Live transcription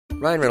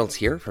Ryan Reynolds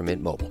here from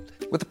Mint Mobile.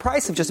 With the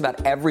price of just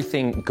about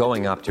everything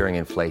going up during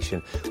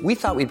inflation, we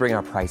thought we'd bring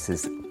our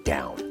prices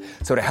down.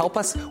 So to help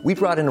us, we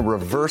brought in a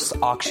reverse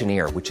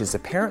auctioneer, which is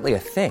apparently a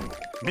thing.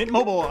 Mint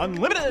Mobile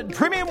Unlimited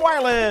Premium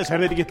Wireless. How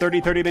to get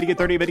 30, 30, bit to get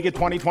 30, bit to get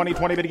 20, 20,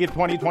 20, bit to get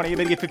 20, 20,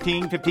 bit to get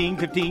 15, 15,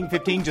 15,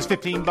 15, just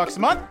 $15 a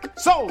month?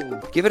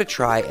 Sold! Give it a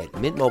try at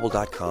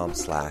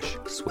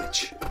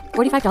mintmobile.com/switch.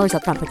 $45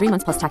 up front for 3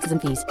 months plus taxes and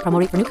fees. Promo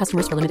rate for new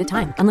customers for limited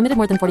time. Unlimited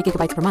more than 40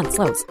 gigabytes per month.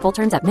 Slows full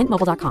terms at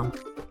mintmobile.com.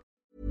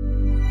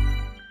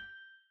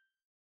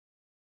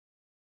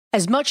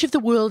 As much of the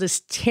world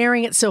is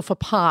tearing itself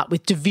apart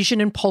with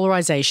division and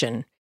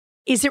polarization,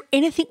 is there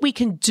anything we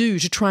can do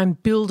to try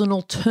and build an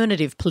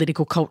alternative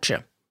political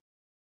culture?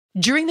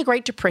 During the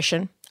Great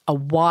Depression, a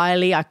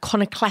wily,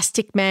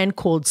 iconoclastic man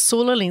called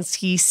Saul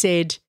Alinsky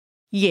said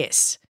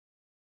yes,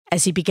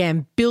 as he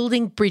began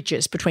building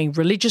bridges between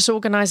religious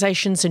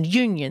organisations and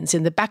unions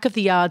in the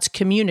back-of-the-yards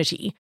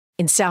community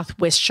in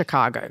southwest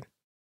Chicago.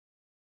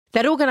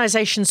 That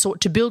organisation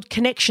sought to build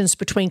connections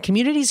between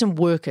communities and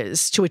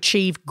workers to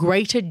achieve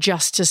greater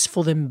justice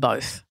for them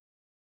both.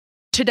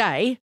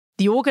 Today,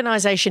 the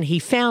organisation he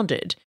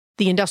founded,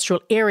 the Industrial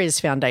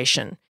Areas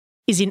Foundation,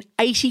 is in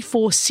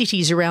 84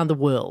 cities around the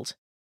world.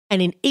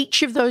 And in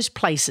each of those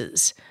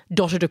places,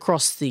 dotted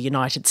across the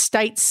United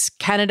States,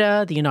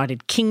 Canada, the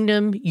United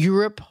Kingdom,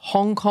 Europe,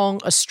 Hong Kong,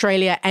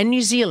 Australia, and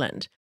New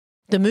Zealand,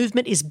 the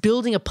movement is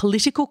building a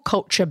political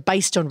culture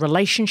based on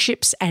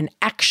relationships and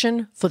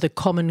action for the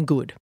common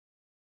good.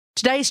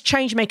 Today's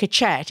ChangeMaker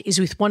chat is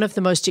with one of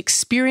the most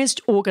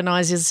experienced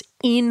organisers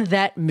in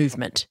that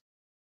movement.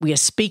 We are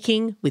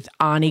speaking with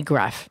Arnie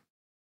Graf.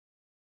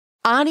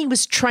 Arnie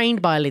was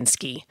trained by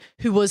Alinsky,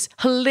 who was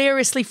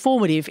hilariously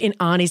formative in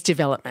Arnie's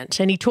development,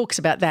 and he talks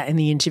about that in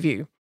the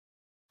interview.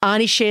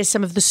 Arnie shares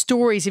some of the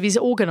stories of his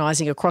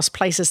organising across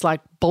places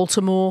like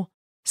Baltimore,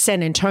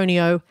 San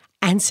Antonio,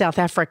 and South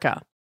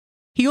Africa.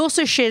 He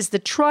also shares the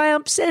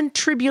triumphs and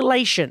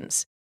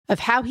tribulations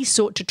of how he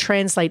sought to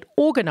translate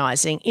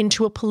organising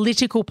into a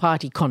political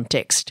party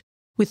context,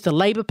 with the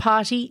Labour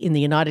Party in the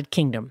United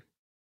Kingdom.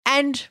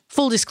 And,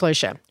 full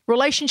disclosure,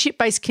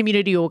 relationship-based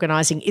community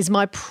organising is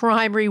my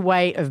primary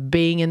way of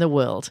being in the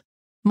world.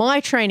 My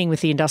training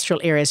with the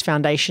Industrial Areas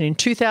Foundation in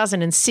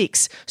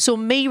 2006 saw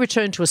me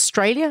return to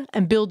Australia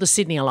and build the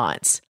Sydney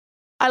Alliance.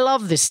 I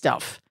love this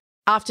stuff.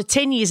 After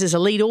 10 years as a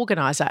lead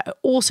organiser, I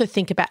also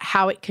think about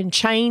how it can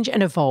change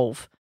and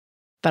evolve.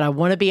 But I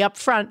want to be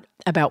upfront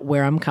about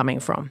where I'm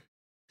coming from.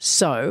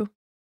 So,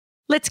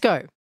 let's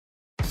go.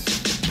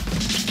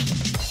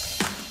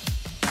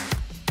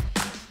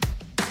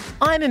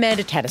 I'm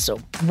Amanda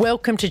Tattersall.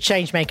 Welcome to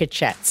ChangeMaker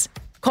Chats,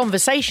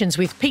 conversations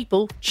with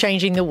people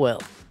changing the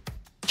world.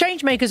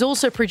 ChangeMakers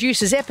also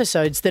produces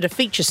episodes that are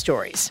feature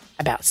stories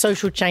about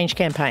social change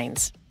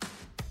campaigns.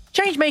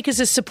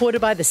 ChangeMakers is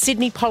supported by the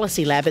Sydney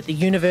Policy Lab at the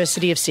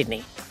University of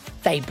Sydney.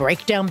 They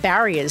break down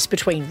barriers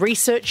between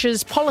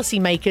researchers,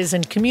 policymakers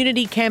and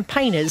community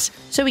campaigners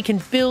so we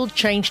can build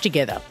change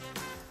together.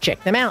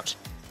 Check them out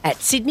at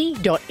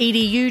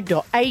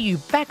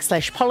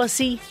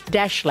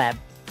sydney.edu.au/policy-lab.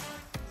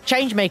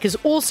 ChangeMakers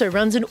also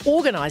runs an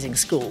organising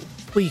school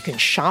where you can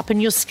sharpen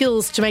your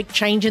skills to make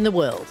change in the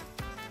world.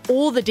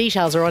 All the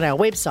details are on our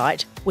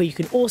website, where you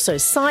can also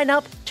sign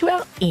up to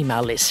our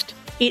email list.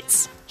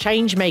 It's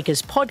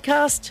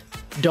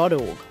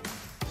changemakerspodcast.org.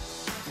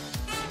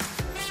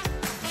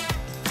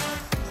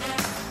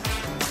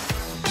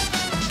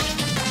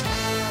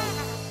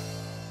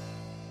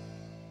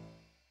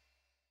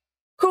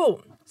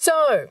 Cool.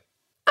 So,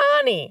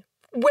 Arnie,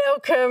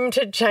 welcome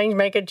to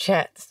ChangeMaker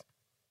Chats.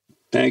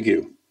 Thank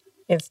you.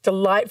 It's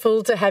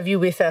delightful to have you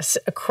with us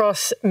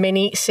across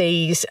many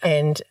seas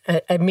and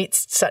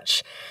amidst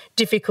such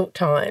difficult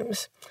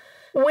times.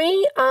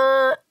 We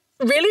are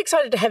really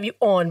excited to have you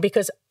on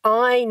because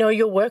I know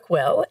your work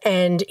well,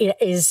 and it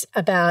is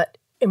about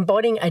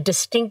embodying a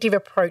distinctive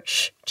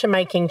approach to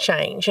making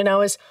change. And I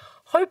was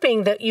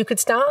hoping that you could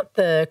start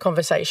the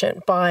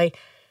conversation by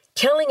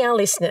telling our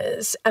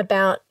listeners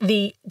about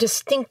the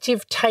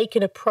distinctive take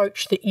and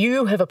approach that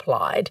you have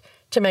applied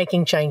to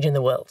making change in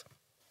the world.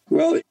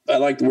 Well, I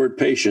like the word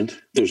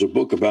patient. There's a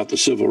book about the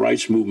civil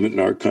rights movement in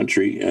our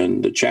country,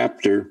 and the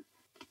chapter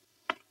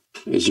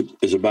is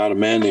about a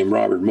man named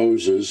Robert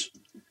Moses,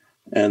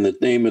 and the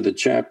name of the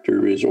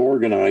chapter is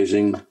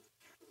Organizing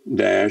 -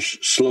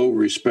 Slow,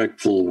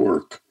 Respectful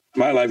Work.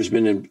 My life has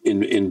been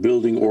in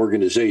building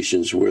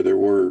organizations where there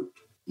were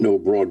no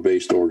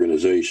broad-based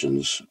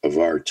organizations of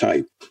our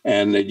type.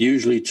 And it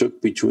usually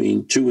took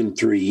between 2 and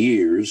 3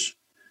 years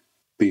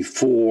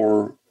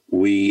before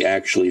we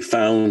actually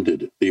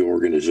founded the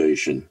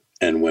organization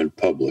and went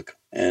public.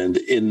 And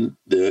in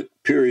the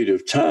period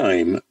of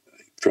time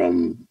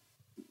from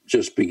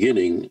just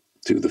beginning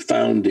to the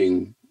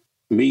founding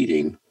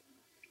meeting,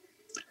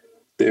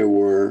 there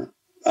were,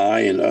 I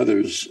and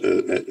others,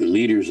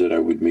 leaders that I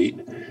would meet,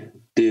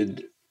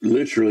 did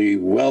literally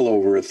well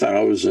over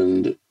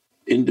 1,000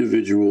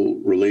 individual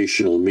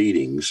relational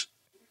meetings.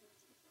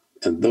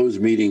 And those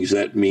meetings,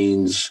 that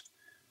means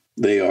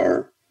they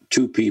are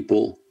two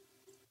people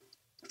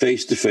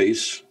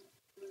face-to-face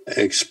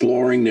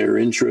exploring their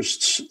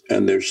interests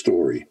and their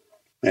story.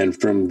 And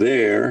from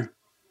there,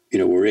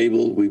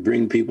 we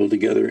bring people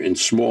together in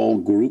small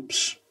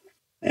groups.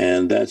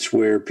 And that's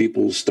where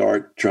people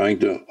start trying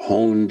to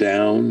hone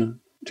down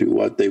to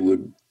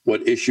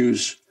what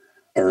issues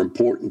are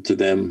important to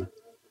them.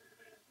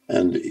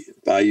 And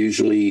I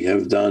usually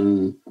have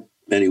done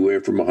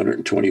anywhere from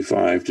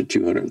 125 to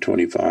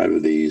 225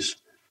 of these,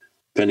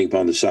 depending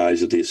upon the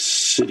size of the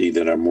city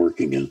that I'm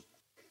working in.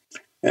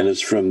 And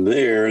it's from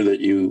there that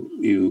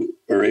you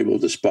are able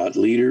to spot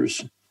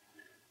leaders.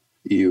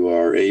 You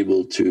are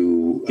able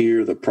to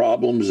hear the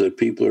problems that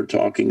people are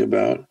talking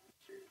about.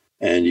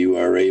 And you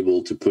are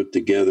able to put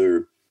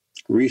together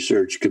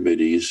research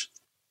committees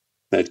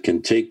that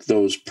can take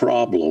those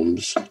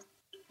problems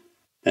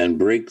and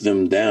break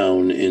them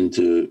down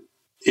into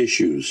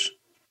issues.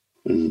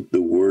 And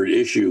the word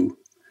issue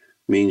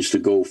means to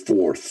go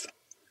forth.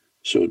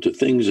 So to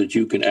things that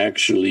you can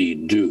actually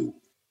do.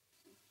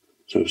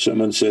 So if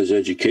someone says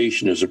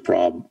education is a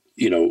problem,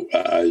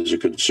 is a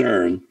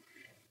concern,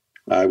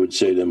 I would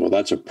say to them, well,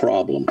 that's a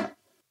problem.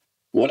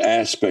 What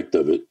aspect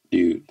of it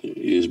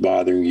is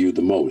bothering you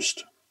the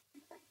most?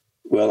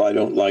 Well, I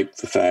don't like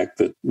the fact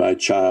that my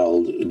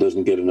child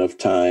doesn't get enough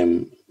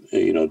time,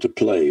 to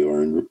play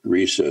or in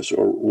recess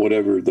or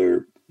whatever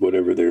they're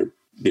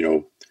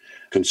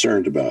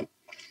concerned about.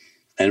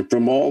 And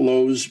from all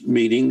those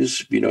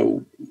meetings,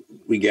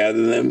 we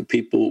gather them,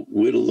 people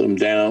whittle them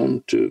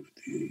down to,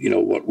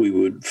 what we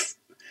would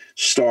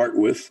start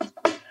with.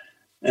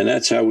 And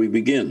that's how we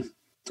begin.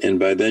 And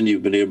by then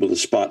you've been able to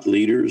spot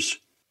leaders.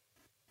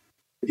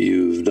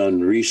 You've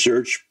done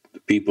research.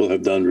 People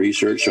have done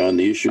research on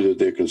the issue that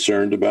they're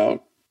concerned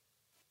about.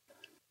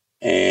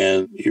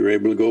 And you're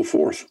able to go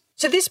forth.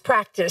 So this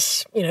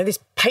practice, this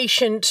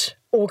patient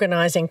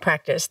organising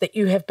practice that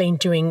you have been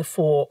doing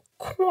for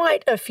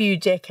quite a few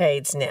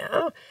decades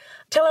now,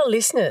 tell our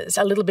listeners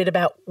a little bit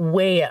about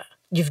where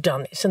you've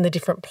done this and the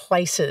different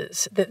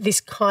places that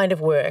this kind of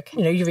work,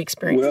 you've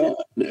experienced.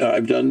 Well,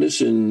 I've done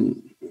this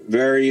in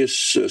various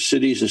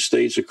cities and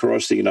states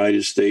across the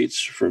United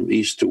States, from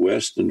east to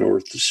west and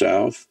north to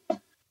south.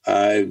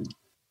 I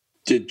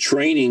did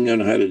training on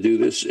how to do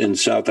this in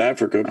South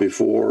Africa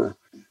before,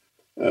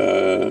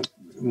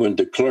 when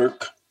de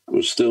Klerk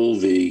was still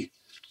the,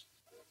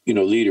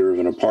 leader of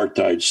an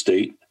apartheid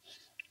state.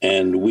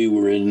 And we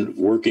were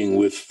working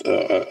with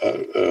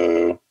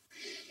a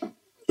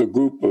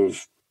group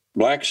of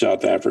Black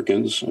South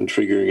Africans and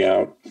figuring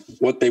out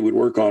what they would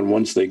work on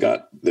once they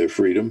got their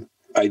freedom.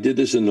 I did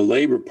this in the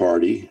Labour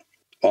Party,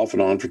 off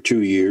and on for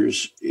 2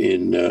 years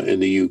in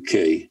the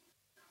UK.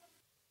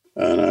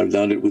 And I've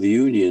done it with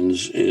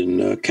unions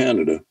in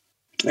Canada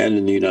and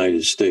in the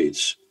United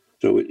States.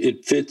 So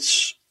it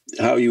fits.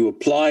 How you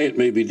apply it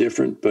may be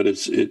different, but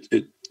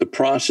the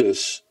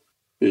process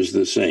is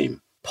the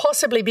same.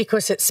 Possibly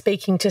because it's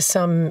speaking to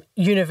some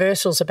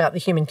universals about the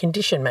human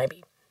condition,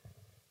 maybe.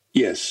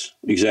 Yes,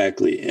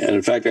 exactly. And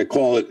in fact, I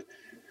call it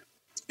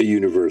a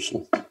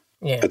universal.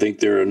 Yeah. I think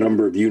there are a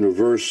number of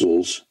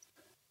universals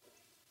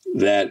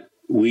that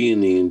we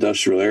in the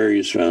Industrial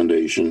Areas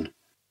Foundation,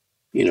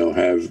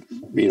 have,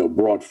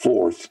 brought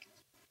forth.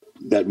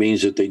 That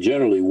means that they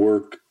generally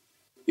work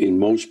in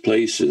most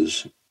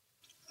places,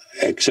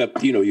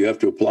 except, you have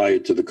to apply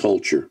it to the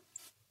culture.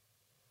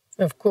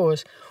 Of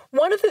course.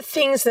 One of the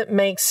things that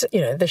makes,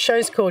 the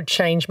show's called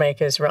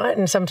ChangeMakers, right?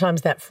 And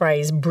sometimes that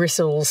phrase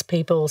bristles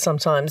people.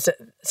 Sometimes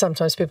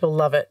people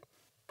love it.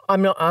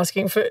 I'm not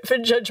asking for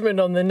judgment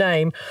on the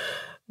name.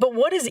 But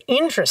what is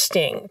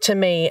interesting to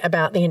me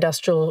about the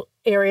Industrial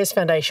Areas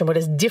Foundation, what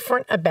is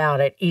different about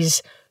it,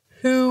 is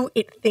who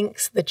it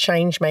thinks the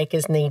change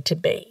makers need to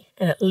be.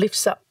 And it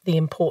lifts up the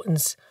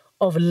importance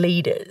of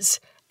leaders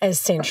as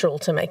central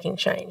to making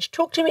change.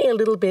 Talk to me a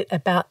little bit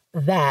about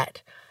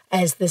that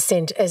as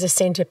a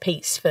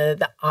centerpiece for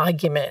the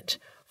argument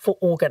for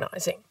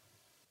organising.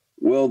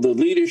 Well, the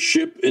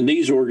leadership in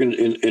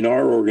in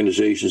our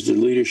organizations, the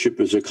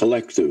leadership is a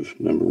collective,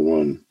 number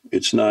one.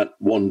 It's not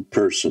one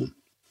person.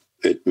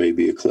 It may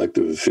be a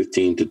collective of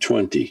 15 to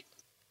 20.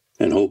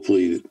 And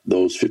hopefully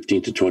those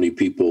 15 to 20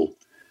 people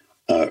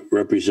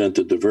represent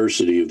the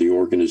diversity of the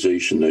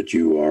organization that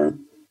you are,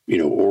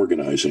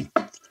 organizing.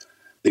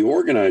 The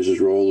organizer's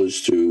role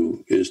is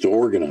to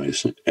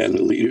organize, and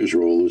the leader's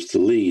role is to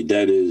lead.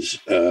 That is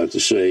to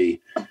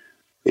say,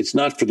 it's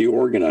not for the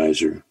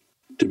organizer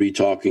to be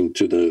talking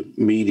to the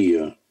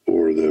media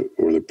or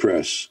the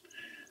press.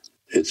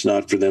 It's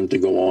not for them to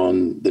go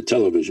on the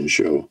television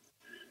show.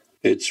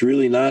 It's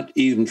really not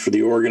even for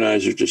the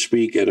organizer to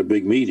speak at a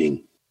big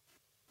meeting.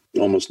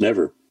 Almost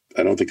never.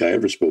 I don't think I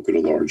ever spoke at a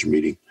large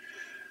meeting.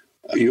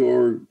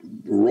 Your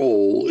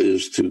role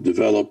is to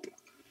develop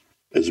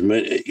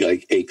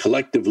a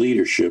collective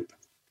leadership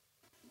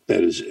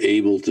that is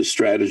able to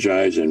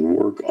strategize and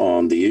work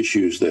on the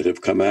issues that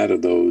have come out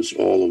of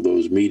all of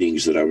those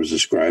meetings that I was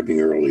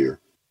describing earlier.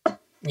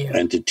 Yeah.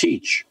 And to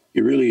teach.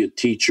 You're really a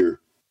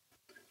teacher,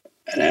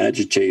 an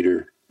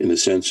agitator in the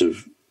sense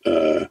of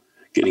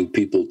getting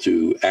people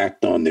to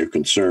act on their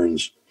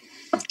concerns.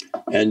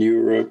 And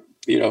you're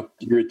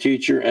you're a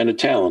teacher and a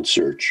talent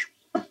search.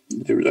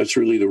 That's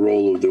really the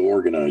role of the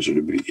organizer,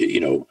 to be,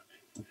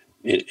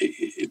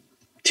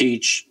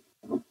 teach,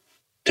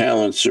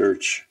 talent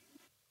search,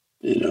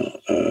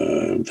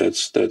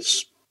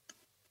 that's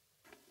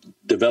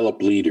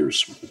develop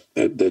leaders.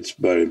 That's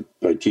by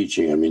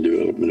teaching, I mean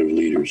development of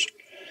leaders.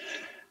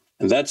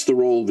 And that's the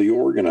role of the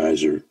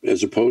organizer,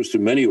 as opposed to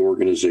many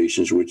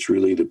organizations, which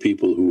really the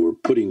people who are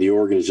putting the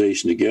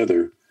organization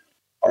together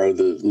are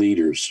the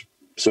leaders.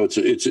 So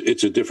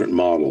it's a different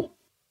model.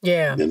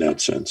 Yeah. In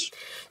that sense.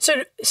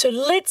 So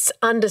let's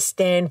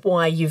understand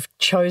why you've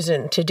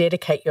chosen to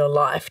dedicate your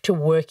life to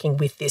working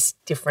with this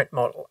different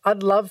model.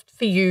 I'd love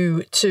for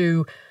you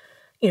to,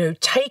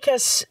 take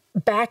us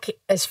back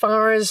as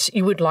far as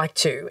you would like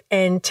to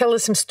and tell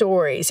us some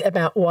stories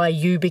about why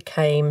you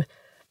became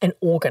an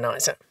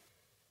organizer.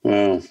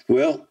 Wow.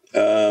 Well,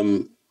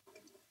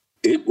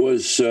 it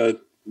was,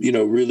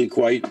 really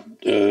quite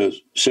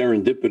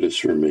serendipitous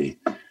for me.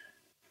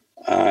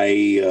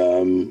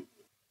 I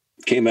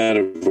came out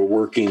of a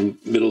working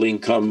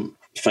middle-income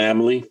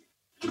family.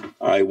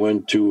 I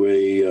went to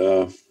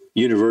a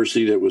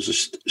university that was a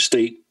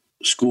state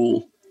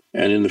school.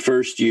 And in the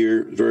first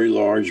year, very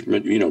large,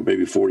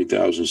 maybe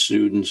 40,000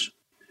 students.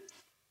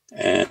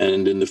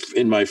 And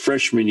in my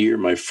freshman year,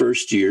 my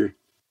first year,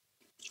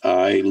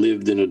 I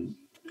lived in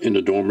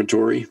a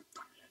dormitory.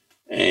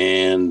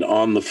 And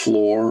on the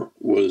floor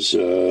was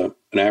an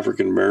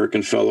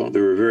African-American fellow.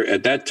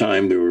 At that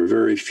time, there were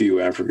very few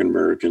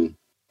African-American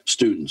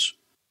students.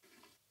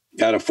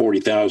 Out of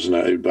 40,000,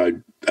 I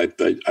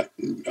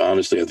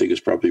honestly, I think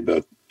it's probably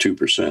about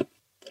 2%.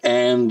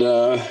 And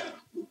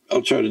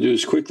I'll try to do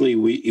this quickly.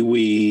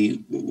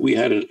 We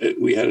had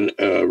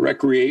a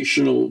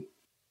recreational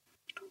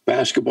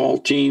basketball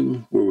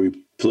team where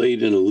we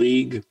played in a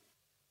league,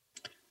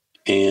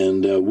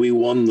 and we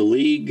won the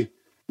league.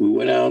 We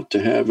went out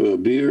to have a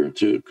beer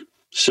to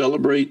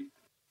celebrate,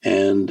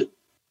 and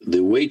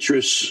the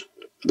waitresses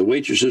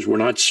were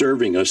not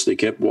serving us. They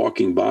kept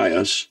walking by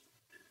us.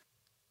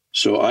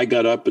 So I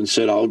got up and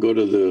said, I'll go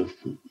to the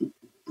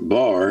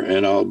bar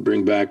and I'll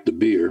bring back the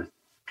beer.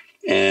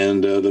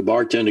 And the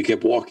bartender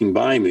kept walking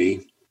by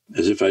me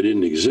as if I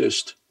didn't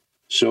exist.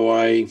 So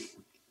I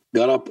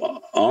got up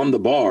on the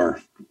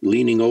bar,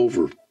 leaning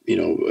over,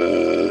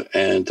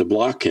 and to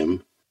block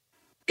him,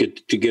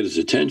 to get his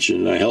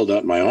attention. And I held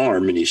out my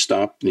arm and he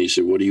stopped and he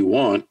said, "What do you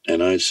want?"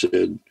 And I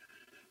said,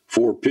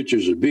 4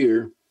 pitchers of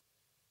beer.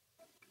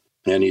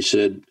 And he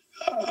said,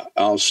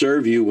 "I'll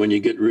serve you when you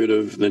get rid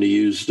of," then he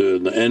used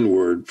the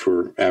N-word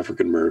for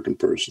African-American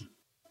person.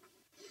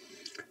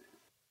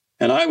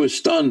 And I was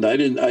stunned. I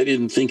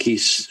didn't think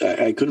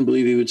I couldn't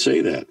believe he would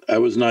say that. I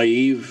was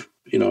naive.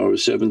 I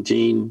was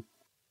 17.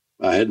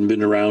 I hadn't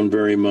been around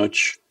very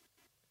much.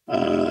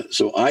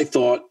 So I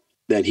thought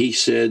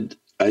that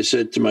I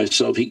said to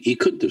myself, he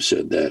couldn't have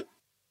said that.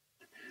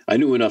 I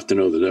knew enough to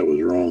know that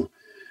was wrong.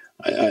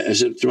 I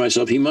said to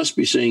myself, he must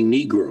be saying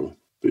Negro,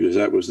 because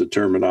that was the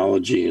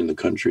terminology in the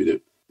country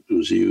that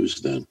was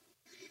used then.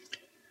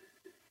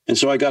 And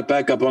so I got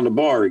back up on the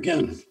bar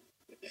again,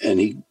 and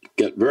he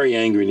got very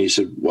angry, and he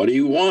said, "What do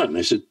you want?" And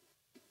I said,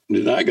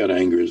 then I got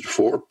angry. It's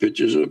 4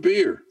 pitchers of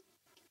beer.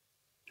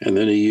 And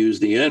then he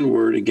used the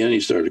N-word again. He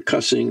started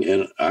cussing,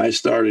 and I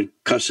started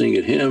cussing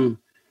at him,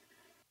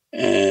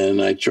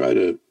 and I tried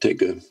to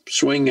take a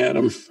swing at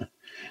him.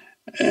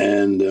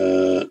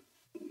 And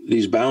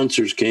these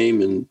bouncers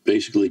came and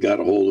basically got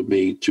a hold of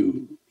me,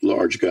 2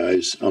 large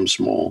guys, I'm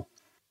small,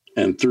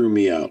 and threw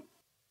me out.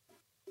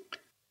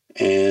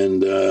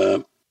 And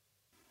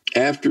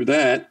after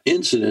that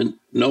incident,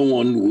 no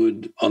one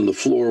would, on the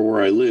floor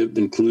where I lived,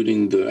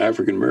 including the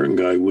African-American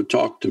guy, would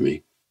talk to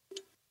me.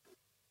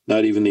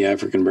 Not even the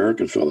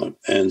African-American fellow.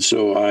 And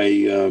so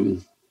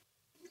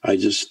I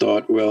just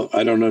thought, well,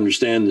 I don't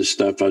understand this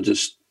stuff. I'll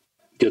just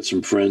get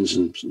some friends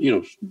and,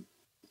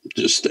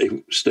 just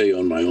stay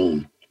on my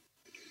own.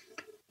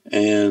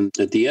 And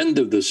at the end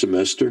of the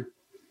semester,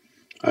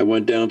 I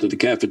went down to the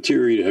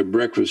cafeteria to have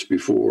breakfast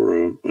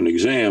before an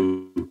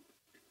exam,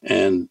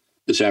 and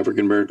this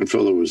African-American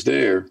fellow was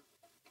there.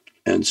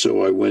 And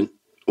so I went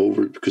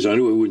over, because I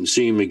knew I wouldn't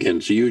see him again.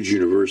 It's a huge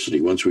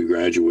university. Once we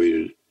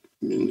graduated,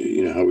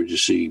 how would you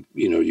see,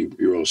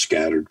 you're all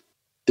scattered,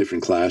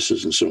 different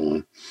classes and so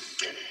on.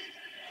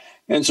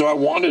 And so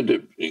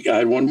I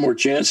had one more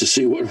chance to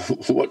see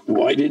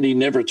why didn't he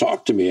never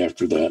talk to me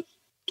after that?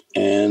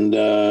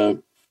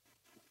 And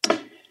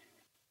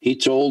he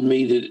told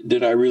me,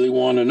 did I really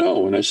want to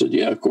know? And I said,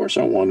 yeah, of course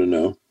I want to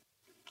know.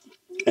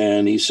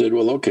 And he said,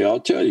 well, okay, I'll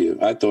tell you.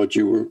 I thought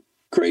you were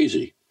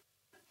crazy.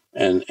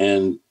 And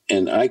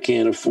I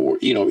can't afford,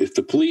 if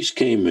the police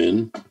came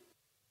in,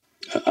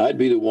 I'd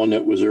be the one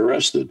that was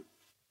arrested.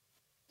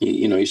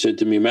 He said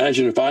to me,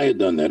 imagine if I had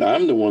done that.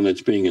 I'm the one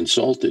that's being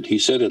insulted. He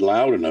said it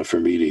loud enough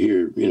for me to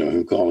hear,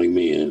 him calling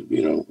me,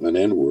 an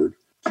N-word.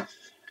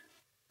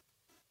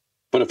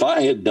 But if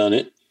I had done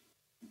it,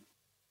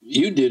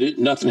 you did it,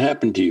 nothing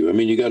happened to you. I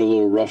mean, you got a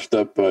little roughed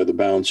up by the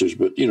bouncers,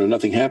 but,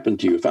 nothing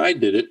happened to you. If I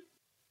did it,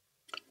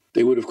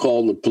 they would have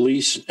called the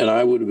police and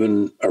I would have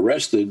been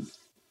arrested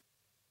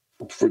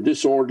for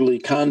disorderly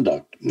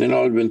conduct. And then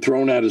I would have been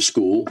thrown out of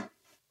school.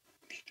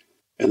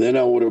 And then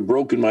I would have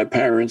broken my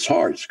parents'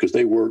 hearts because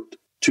they worked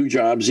 2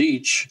 jobs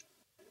each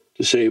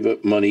to save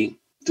up money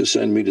to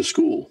send me to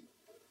school.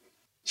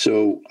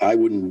 So I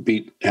wouldn't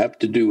have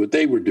to do what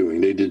they were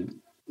doing. They did,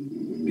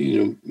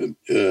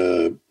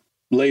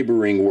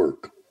 laboring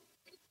work.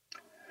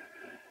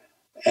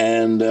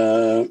 And,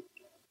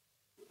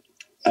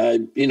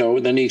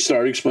 then he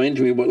started explaining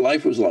to me what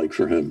life was like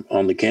for him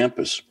on the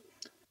campus.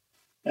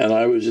 And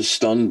I was just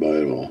stunned by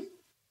it all.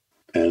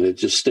 And it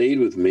just stayed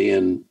with me.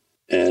 And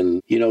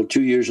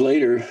 2 years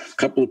later, a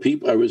couple of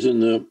people, I was at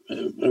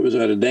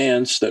a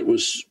dance that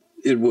was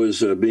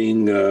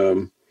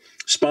being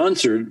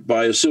sponsored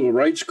by a civil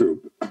rights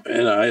group.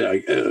 And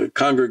I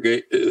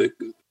congregate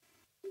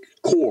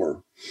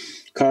CORE,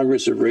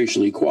 Congress of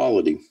Racial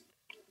Equality.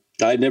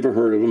 I'd never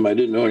heard of them. I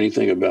didn't know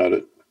anything about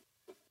it.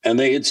 And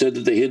they had said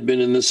that they had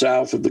been in the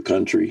south of the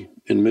country,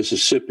 in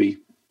Mississippi,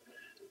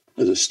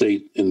 as a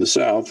state in the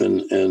south,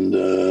 and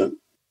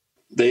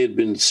they had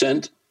been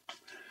sent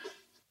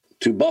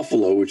to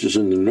Buffalo, which is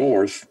in the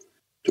north,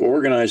 to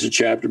organize a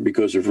chapter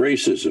because of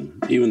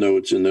racism, even though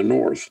it's in the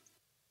north.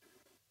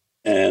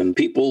 And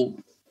people,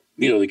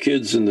 the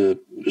kids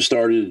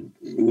started,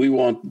 we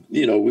want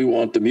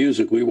the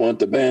music, we want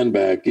the band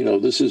back,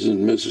 this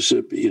isn't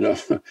Mississippi,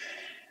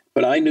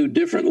 But I knew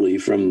differently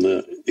from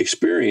the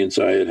experience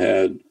I had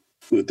had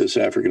with this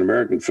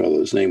African-American fellow.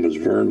 His name was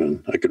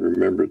Vernon. I can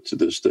remember it to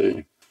this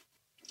day.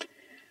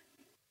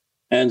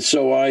 And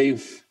so I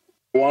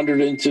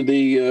wandered into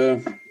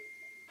the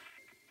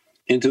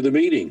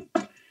meeting.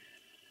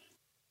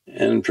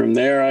 And from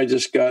there, I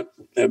just got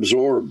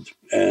absorbed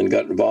and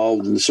got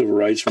involved in the civil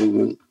rights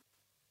movement.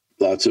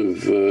 Lots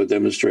of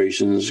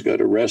demonstrations, got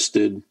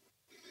arrested,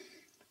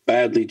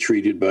 badly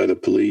treated by the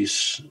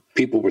police.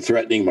 People were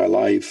threatening my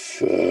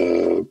life.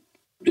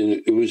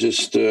 It was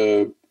just,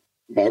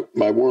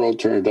 my world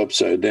turned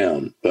upside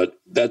down. But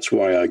that's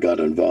why I got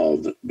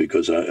involved,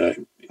 because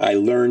I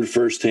learned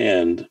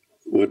firsthand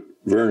what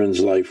Vernon's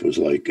life was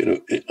like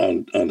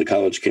on the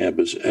college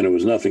campus, and it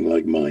was nothing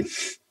like mine.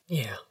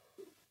 Yeah.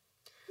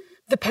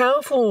 The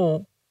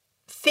powerful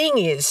thing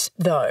is,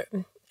 though,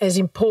 as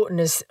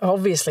important as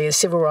obviously as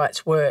civil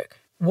rights work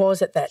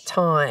was at that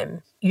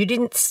time, you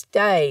didn't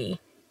stay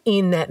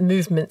in that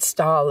movement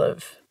style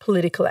of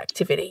political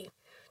activity.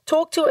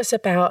 Talk to us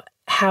about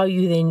how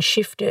you then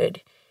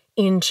shifted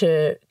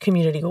into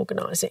community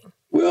organising.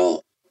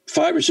 Well,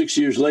 5 or 6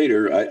 years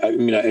later,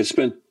 I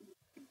spent,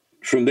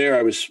 from there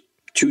I was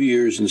 2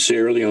 years in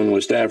Sierra Leone,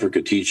 West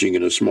Africa, teaching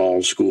in a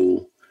small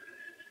school,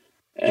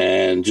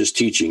 and just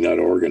teaching, not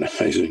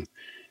organizing.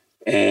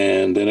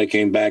 And then I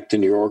came back to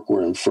New York,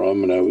 where I'm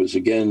from, and I was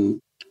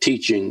again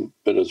teaching,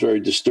 but I was very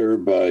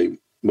disturbed by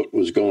what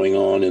was going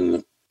on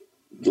in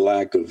the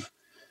lack of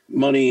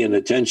money and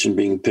attention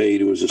being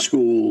paid. It was a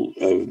school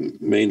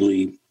of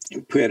mainly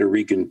Puerto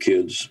Rican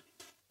kids,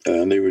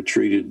 and they were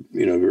treated,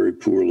 very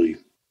poorly.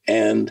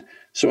 And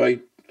so I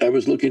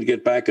was looking to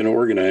get back in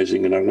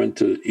organizing, and I went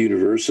to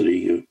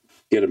university to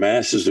get a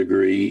master's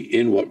degree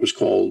in what was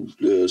called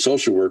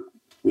social work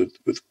with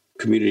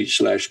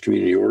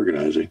community/community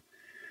organizing.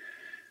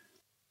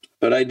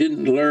 But I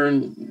didn't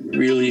learn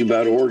really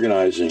about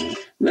organizing.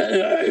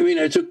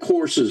 I took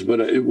courses, but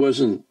it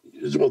was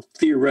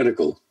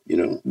theoretical,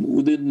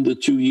 Within the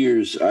 2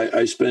 years,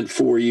 I spent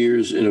 4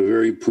 years in a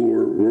very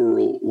poor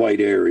rural white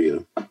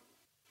area.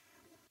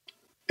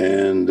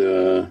 And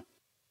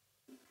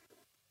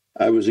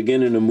I was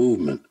again in a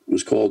movement. It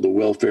was called the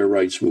welfare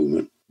rights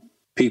movement.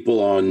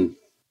 People on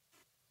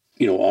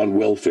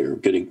welfare,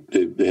 they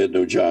had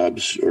no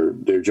jobs, or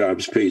their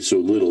jobs paid so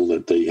little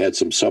that they had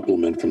some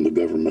supplement from the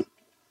government.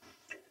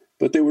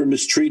 But they were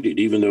mistreated,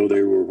 even though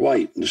they were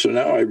white. And so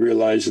now I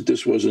realized that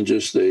this wasn't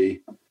just a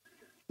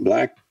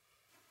black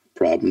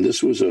problem.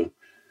 This was a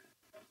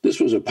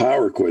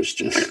power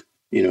question.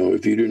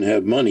 If you didn't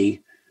have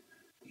money,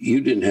 you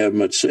didn't have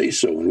much say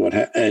so in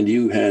and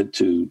you had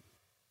to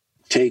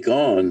take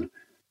on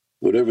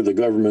whatever the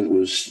government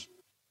was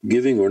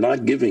giving or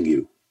not giving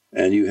you,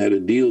 and you had to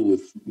deal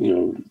with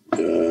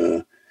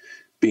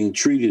being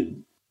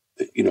treated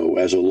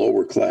as a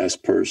lower class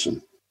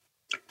person.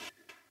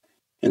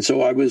 And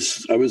so I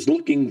was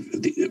looking,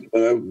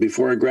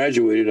 before I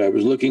graduated, I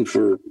was looking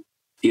for,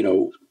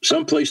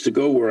 some place to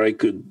go where I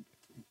could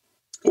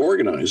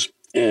organize.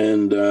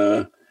 And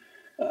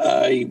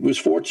I was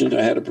fortunate.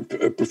 I had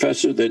a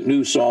professor that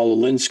knew Saul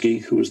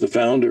Alinsky, who was the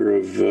founder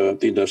of the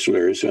Industrial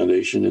Areas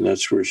Foundation, and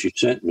that's where she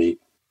sent me.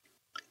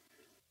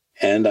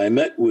 And I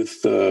met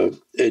with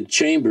Ed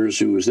Chambers,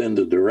 who was then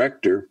the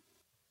director,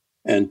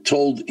 and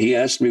he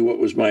asked me what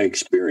was my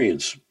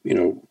experience. It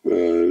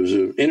was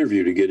an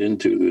interview to get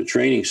into the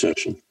training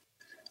session.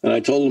 And I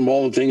told him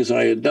all the things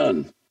I had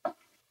done.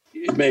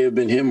 It may have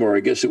been him, or I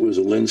guess it was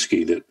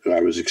Alinsky that I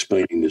was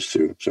explaining this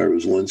to. Sorry, it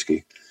was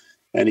Alinsky.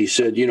 And he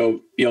said,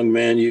 young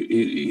man,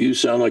 you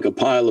sound like a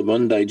pile of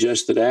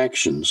undigested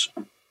actions.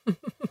 And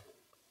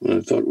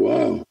I thought,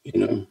 wow,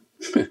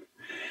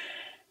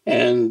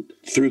 And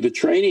through the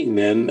training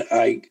then,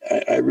 I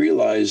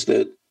realized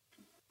that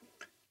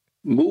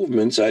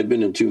movements, I'd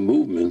been in 2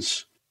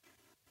 movements,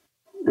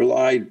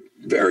 relied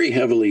very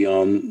heavily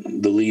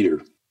on the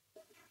leader.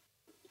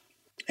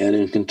 And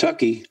in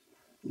Kentucky,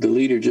 the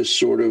leader just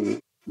sort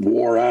of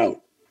wore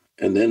out.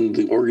 And then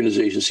the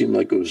organization seemed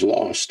like it was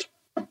lost.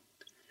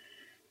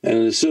 And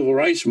in the civil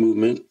rights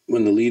movement,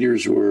 when the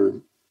leaders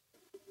were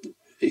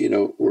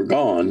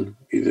gone,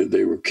 either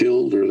they were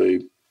killed or they,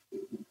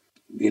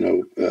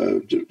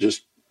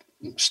 just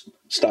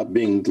stopped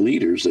being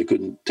leaders. They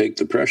couldn't take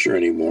the pressure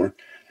anymore.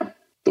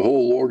 The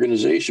whole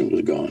organization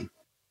was gone.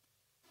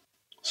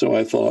 So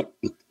I thought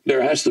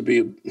there has to be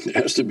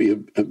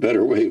a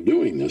better way of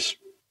doing this.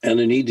 And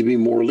there need to be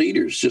more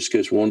leaders. Just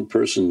because one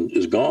person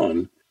is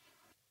gone,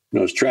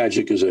 as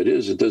tragic as that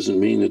is, it doesn't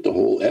mean that the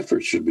whole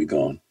effort should be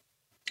gone.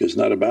 It's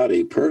not about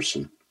a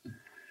person.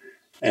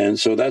 And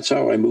so that's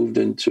how I moved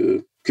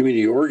into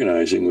community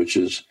organizing, which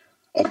is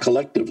a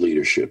collective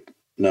leadership,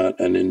 not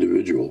an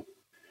individual.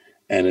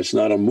 And it's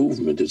not a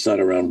movement. It's not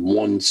around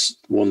one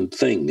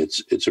thing.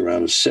 It's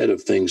around a set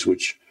of things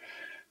which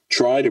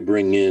try to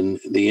bring in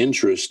the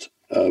interest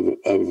of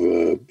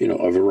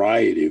a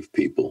variety of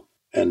people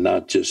and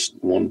not just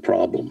one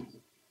problem,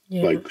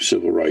 like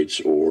civil rights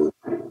or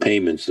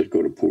payments that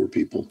go to poor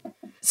people.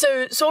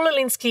 So Saul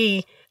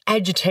Alinsky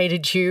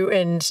agitated you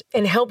and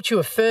helped you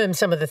affirm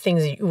some of the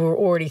things that you were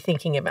already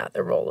thinking about,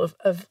 the role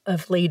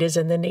of leaders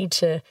and the need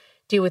to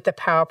deal with the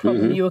power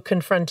problem you were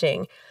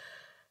confronting.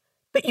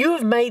 But you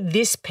have made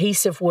this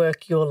piece of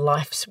work your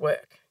life's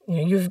work.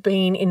 You've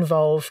been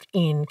involved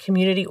in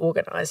community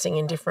organising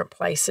in different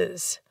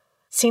places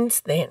since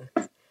then.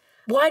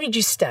 Why did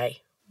you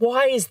stay?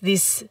 Why is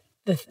this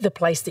the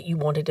place that you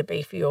wanted to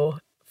be for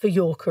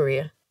your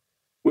career?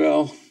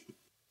 Well,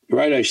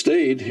 I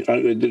stayed.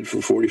 I did it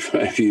for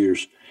 45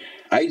 years.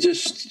 I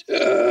just,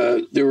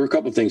 there were a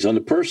couple of things. On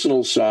the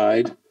personal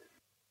side,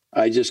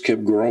 I just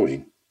kept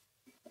growing.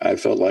 I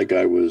felt like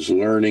I was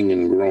learning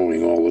and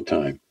growing all the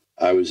time.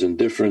 I was in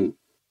different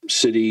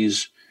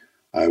cities.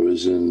 I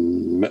was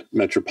in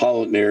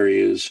metropolitan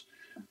areas.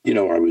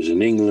 I was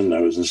in England.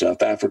 I was in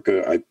South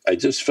Africa. I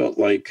just felt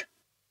like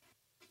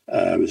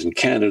I was in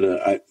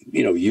Canada.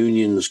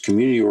 Unions,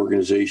 community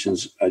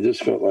organizations. I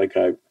just felt like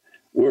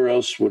where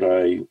else would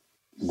I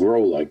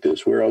grow like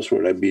this? Where else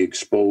would I be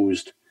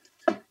exposed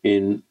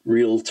in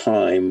real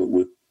time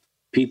with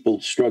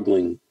people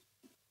struggling,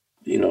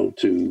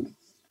 to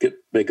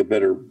make a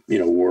better,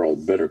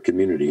 world, better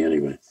community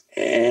anyway.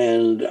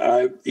 And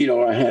I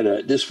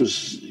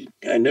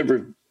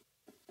never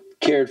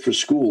cared for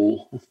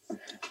school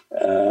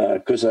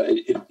because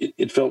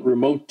it felt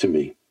remote to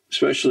me,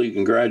 especially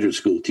in graduate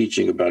school.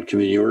 Teaching about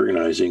community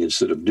organizing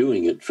instead of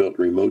doing it felt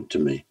remote to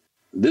me.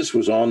 This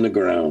was on the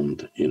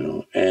ground,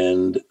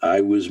 and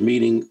I was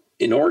meeting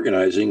in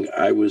organizing.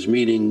 I was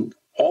meeting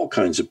all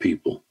kinds of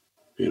people,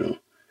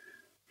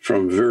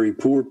 from very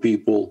poor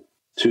people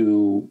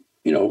to,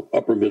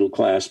 upper middle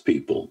class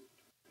people,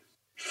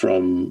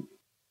 from,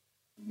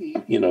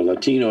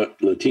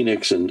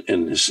 Latinx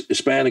and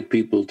Hispanic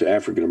people to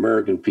African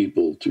American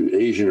people to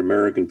Asian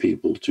American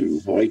people to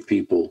white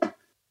people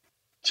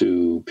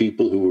to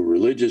people who were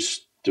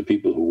religious to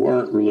people who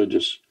weren't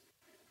religious.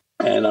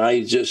 And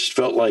I just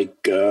felt like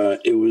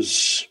it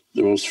was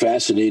the most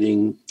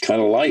fascinating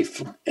kind of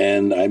life.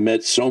 And I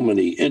met so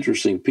many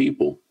interesting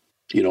people,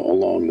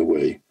 along the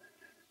way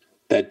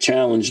that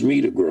challenged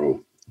me to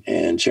grow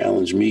and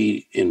challenged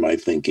me in my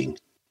thinking.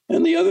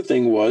 And the other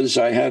thing was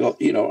I had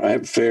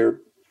a fair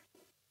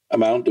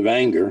amount of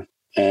anger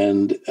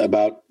and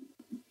about,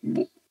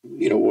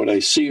 what I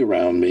see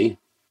around me.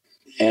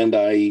 And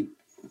I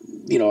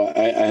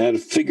had to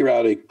figure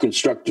out a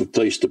constructive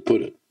place to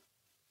put it,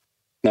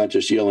 not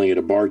just yelling at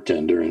a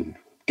bartender and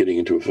getting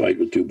into a fight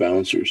with 2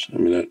 bouncers. I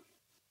mean, that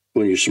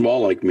when you're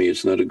small like me,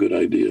 it's not a good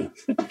idea.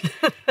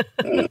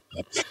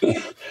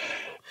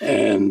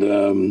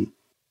 And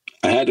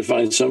I had to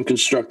find some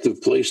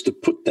constructive place to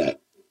put that,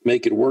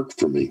 make it work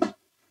for me,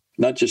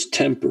 not just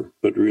temper,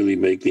 but really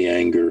make the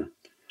anger,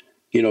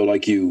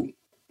 like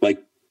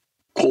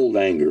cold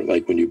anger,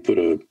 like when you put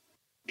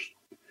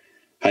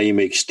how you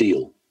make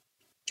steel.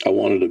 I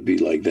wanted to be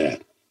like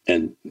that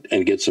and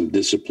get some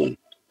discipline.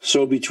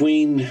 So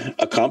between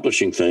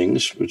accomplishing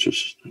things, which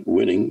is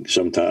winning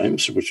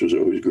sometimes, which was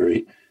always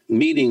great,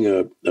 meeting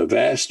a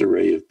vast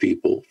array of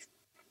people,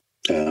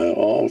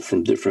 all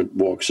from different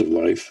walks of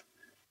life,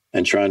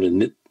 and trying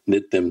to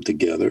knit them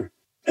together,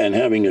 and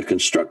having a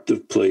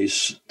constructive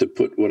place to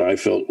put what I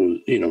felt was,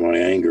 my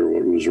anger,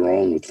 what was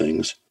wrong with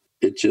things.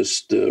 It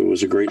just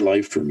was a great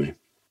life for me.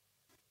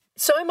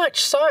 So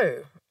much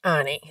so,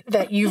 Arnie,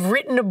 that you've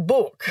written a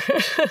book,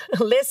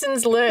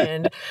 Lessons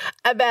Learned,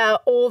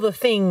 about all the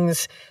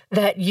things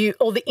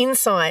all the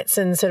insights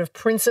and sort of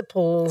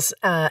principles,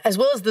 as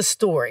well as the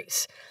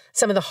stories,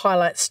 some of the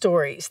highlight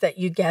stories that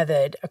you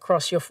gathered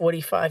across your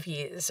 45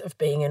 years of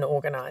being an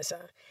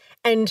organiser.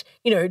 And,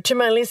 to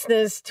our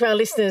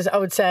listeners, I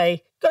would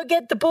say, go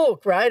get the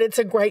book, right? It's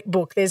a great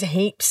book. There's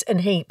heaps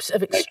and heaps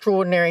of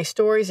extraordinary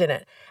stories in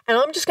it. And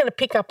I'm just going to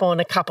pick up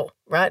on a couple,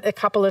 right? A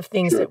couple of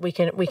things that we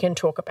can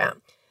talk about.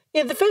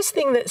 Yeah, the first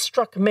thing that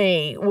struck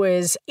me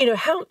was,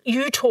 how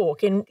you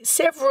talk in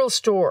several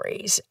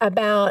stories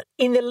about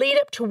in the lead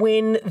up to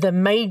when the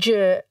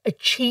major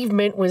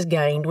achievement was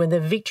gained, when the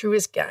victory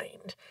was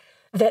gained,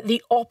 that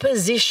the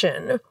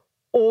opposition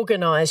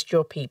organised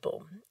your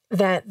people,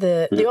 that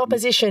the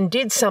opposition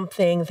did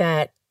something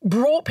that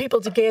brought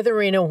people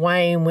together in a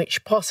way in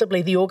which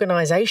possibly the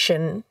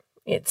organisation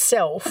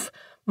itself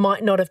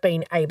might not have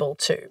been able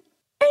to.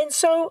 And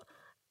so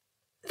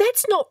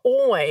that's not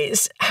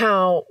always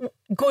how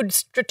good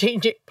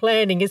strategic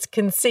planning is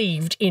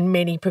conceived in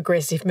many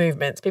progressive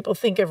movements. People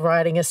think of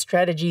writing a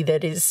strategy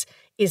that is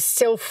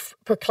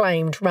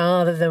self-proclaimed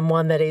rather than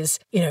one that is,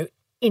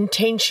 in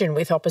tension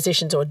with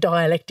oppositions or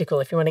dialectical,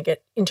 if you want to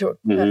get into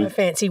a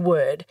fancy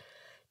word.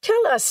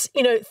 Tell us,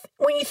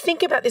 when you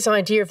think about this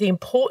idea of the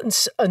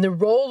importance and the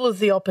role of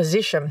the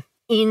opposition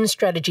in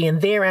strategy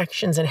and their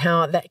actions and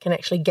how that can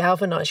actually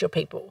galvanise your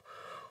people,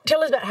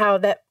 tell us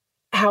about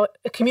how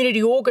a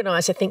community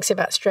organiser thinks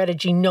about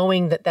strategy,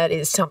 knowing that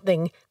is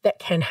something that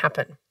can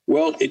happen.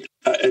 Well,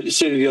 I'd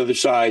say the other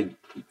side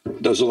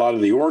does a lot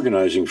of the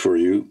organising for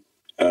you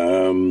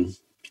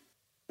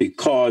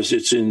because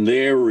it's in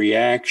their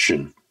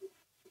reaction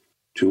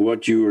to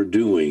what you are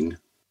doing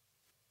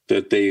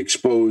that they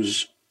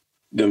expose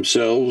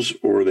themselves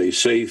or they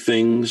say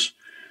things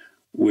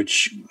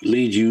which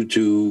lead you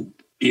to,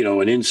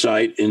 an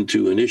insight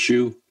into an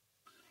issue.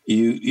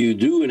 You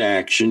do an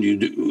action,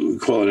 we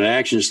call it an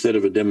action instead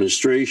of a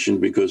demonstration,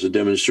 because a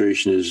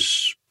demonstration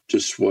is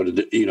just what,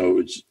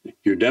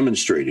 you're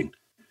demonstrating.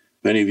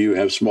 Many of you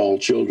have small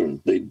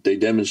children. They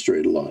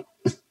demonstrate a lot.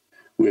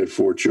 We had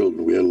 4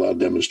 children. We had a lot of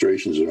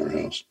demonstrations in our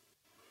house.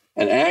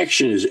 An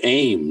action is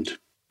aimed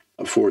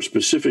for a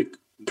specific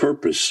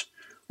purpose,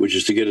 which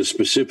is to get a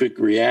specific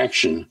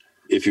reaction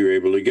if you're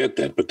able to get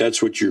that. But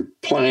that's what you're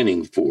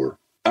planning for.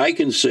 I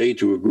can say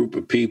to a group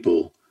of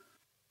people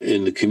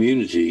in the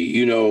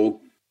community,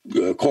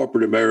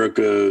 corporate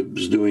America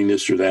is doing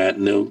this or that,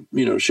 and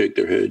they'll, shake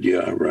their head.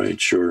 Yeah,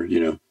 right, sure,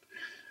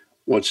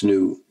 what's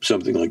new,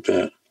 something like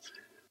that.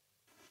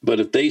 But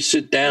if they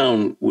sit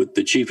down with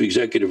the chief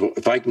executive,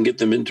 if I can get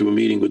them into a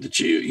meeting with the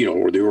chief,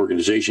 or the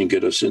organization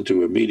get us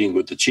into a meeting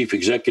with the chief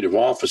executive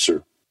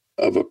officer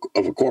of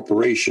a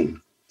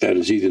corporation that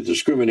is either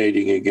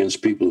discriminating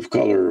against people of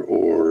color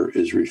or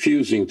is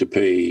refusing to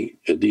pay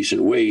a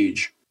decent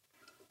wage,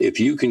 if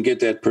you can get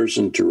that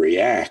person to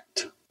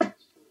react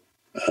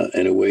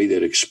in a way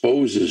that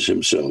exposes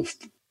himself,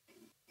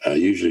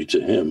 usually to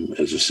him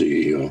as a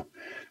CEO,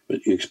 but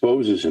he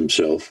exposes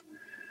himself,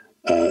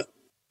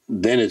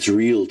 then it's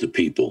real to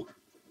people.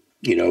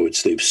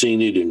 They've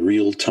seen it in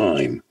real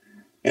time,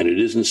 and it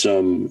isn't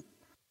some,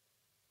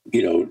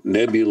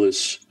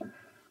 nebulous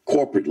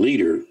corporate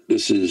leader.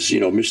 This is,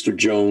 Mr.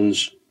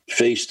 Jones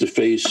face to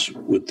face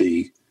with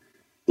the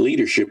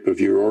leadership of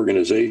your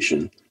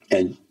organization,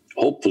 and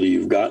hopefully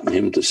you've gotten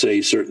him to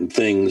say certain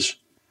things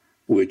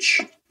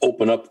which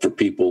open up for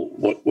people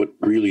what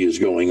really is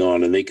going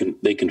on, and they can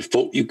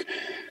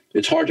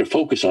it's hard to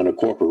focus on a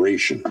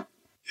corporation.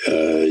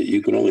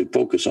 You can only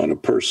focus on a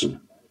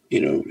person.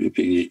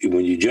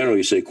 When you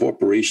generally say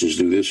corporations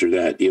do this or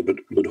that, yeah,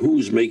 but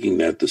who's making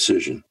that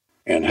decision,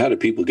 and how do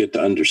people get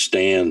to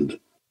understand,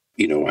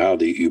 how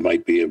you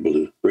might be able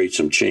to create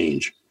some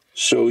change?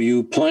 So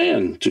you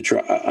plan to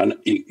try,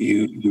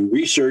 you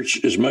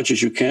research as much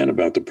as you can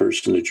about the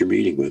person that you're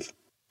meeting with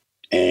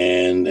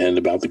and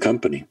about the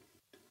company.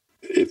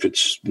 If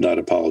it's not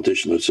a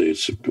politician, let's say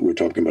we're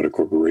talking about a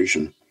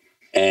corporation,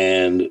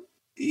 and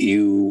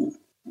you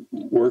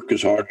work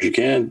as hard as you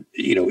can,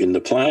 in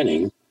the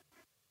planning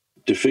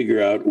to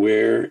figure out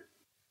where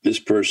this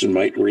person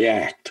might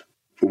react.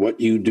 What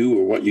you do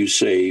or what you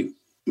say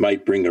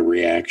might bring a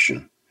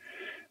reaction.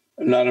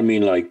 Not,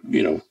 like,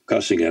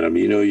 cussing at him,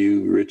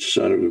 you rich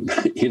son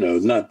of a,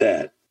 not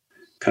that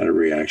kind of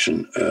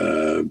reaction,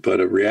 but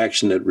a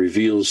reaction that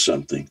reveals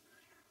something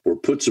or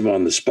puts him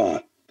on the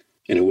spot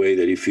in a way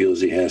that he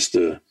feels he has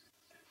to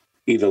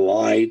either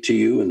lie to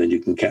you and then you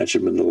can catch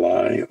him in the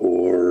lie,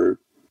 or,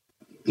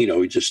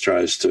 he just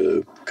tries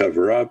to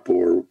cover up,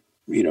 or,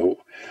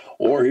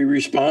 or he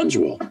responds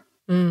well.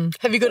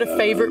 Have you got a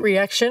favorite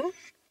reaction?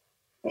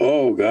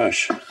 Oh,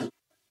 gosh.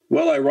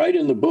 Well, I write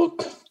in the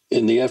book,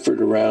 in the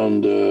effort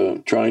around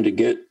trying to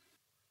get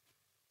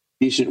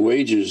decent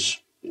wages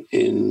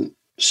in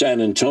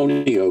San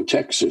Antonio,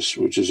 Texas,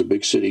 which is a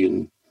big city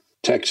in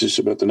Texas,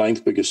 about the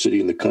 9th biggest city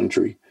in the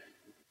country.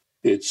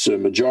 It's a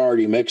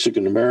majority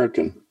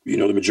Mexican-American,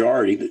 the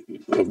majority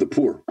of the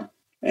poor.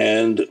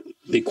 And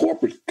the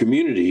corporate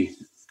community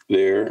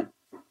there,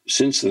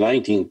 since the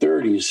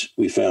 1930s,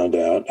 we found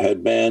out,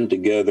 had band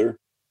together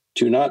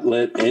to not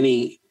let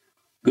any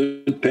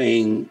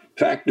good-paying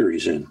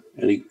factories in.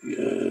 They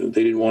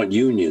didn't want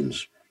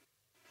unions.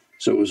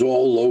 So it was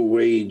all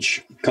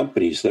low-wage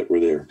companies that were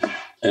there.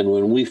 And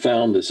when we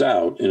found this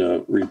out in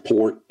a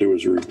report, there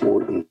was a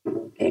report,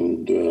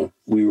 and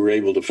we were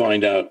able to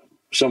find out,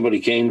 somebody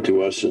came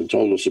to us and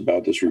told us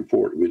about this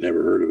report. We'd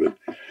never heard of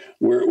it,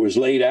 where it was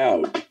laid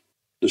out.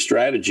 The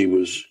strategy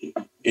was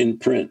in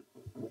print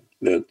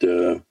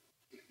that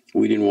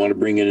We didn't want to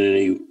bring in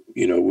any,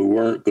 we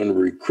weren't going to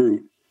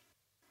recruit.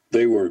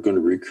 They weren't going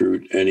to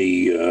recruit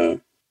any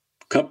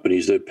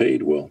companies that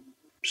paid well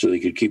so they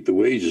could keep the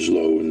wages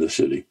low in the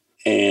city.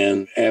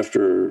 And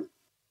after a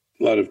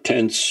lot of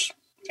tense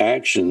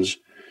actions,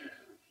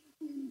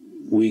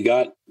 we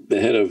got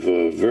the head of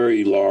a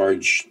very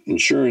large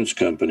insurance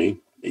company,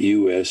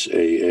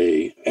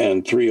 USAA,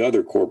 and 3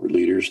 other corporate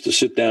leaders to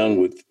sit down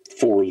with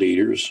 4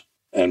 leaders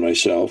and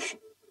myself.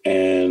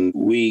 And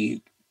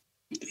we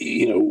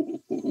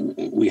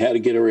had to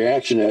get a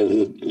reaction out of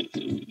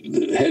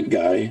the head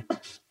guy,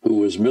 who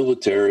was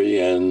military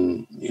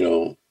and,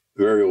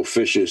 very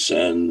officious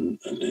and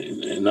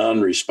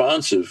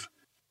non-responsive,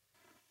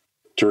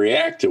 to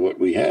react to what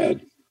we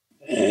had.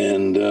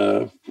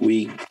 And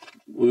we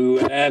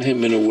went at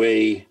him in a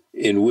way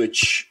in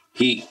which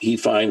he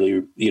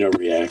finally,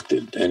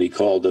 reacted. And he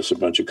called us a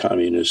bunch of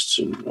communists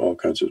and all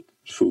kinds of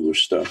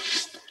foolish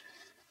stuff.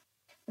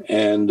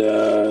 And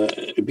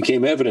it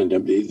became evident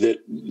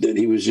that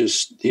he was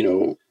just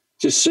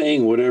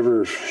saying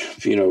whatever,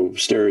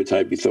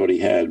 stereotype he thought he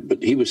had.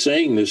 But he was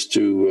saying this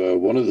to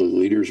one of the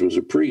leaders was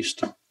a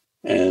priest,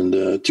 and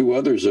 2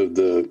 others of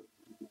the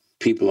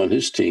people on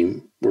his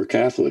team were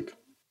Catholic.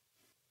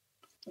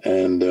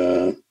 And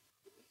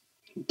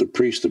the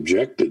priest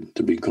objected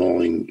to be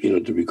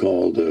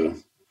called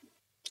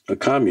a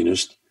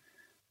communist,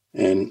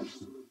 and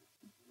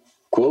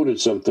quoted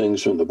some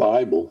things from the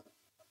Bible.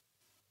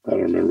 I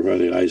don't remember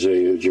whether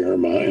Isaiah or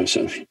Jeremiah or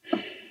something,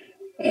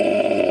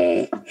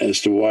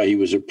 as to why he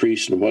was a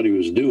priest and what he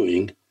was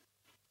doing,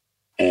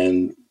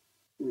 and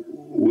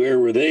where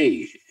were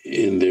they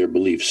in their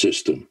belief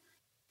system,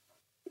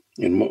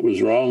 and what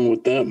was wrong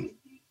with them,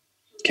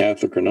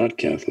 Catholic or not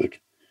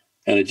Catholic.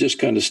 And it just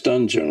kind of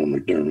stunned General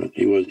McDermott.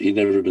 He'd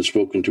never been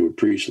spoken to a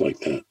priest like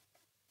that.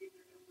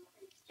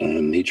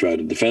 And he tried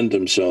to defend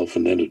himself,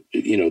 and then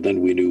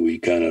we knew we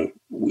kind of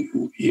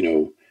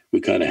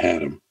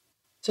had him.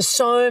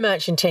 So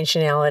much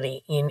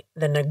intentionality in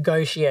the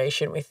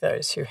negotiation with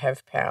those who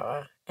have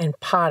power. And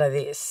part of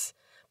this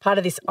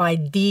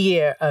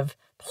idea of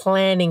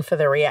planning for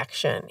the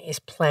reaction is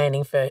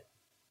planning for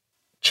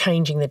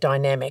changing the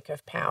dynamic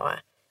of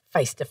power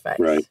face to face.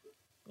 Right.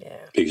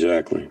 Yeah.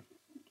 Exactly.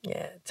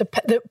 Yeah. It's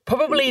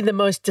probably the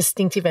most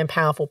distinctive and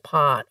powerful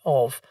part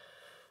of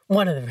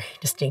one of the very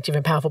distinctive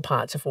and powerful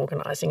parts of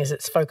organising is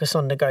its focus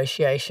on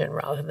negotiation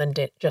rather than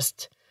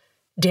just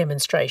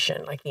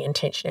demonstration, like the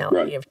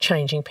intentionality of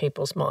changing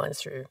people's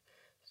minds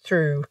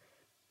through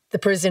the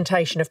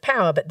presentation of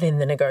power, but then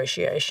the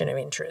negotiation of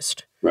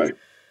interest. Right.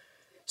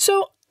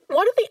 So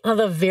one of the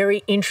other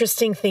very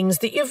interesting things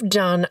that you've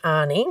done,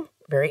 Arnie,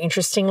 very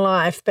interesting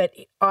life, but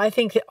I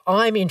think that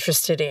I'm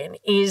interested in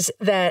is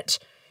that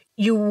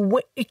you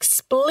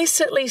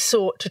explicitly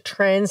sought to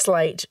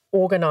translate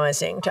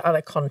organising to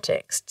other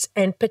contexts,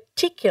 and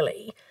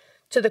particularly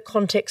to the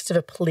context of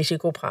a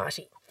political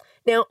party.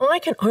 Now, I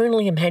can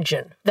only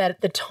imagine that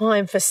at the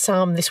time for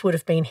some this would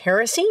have been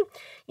heresy.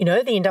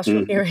 The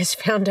Industrial Areas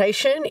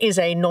Foundation is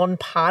a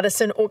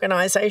non-partisan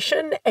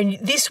organisation, and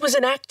this was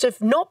an act of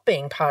not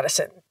being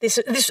partisan,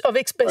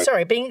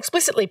 being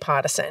explicitly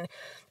partisan.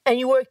 And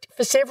you worked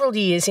for several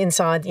years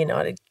inside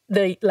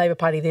the Labor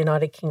Party of the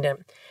United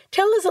Kingdom.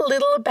 Tell us a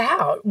little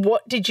about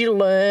what did you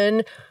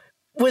learn?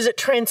 Was it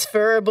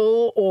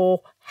transferable,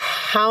 or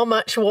how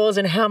much was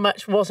and how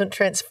much wasn't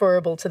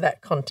transferable to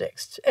that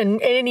context? And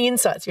any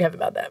insights you have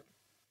about that?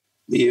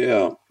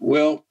 Yeah,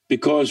 well,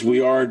 because we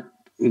are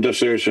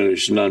Industrial Areas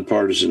Foundation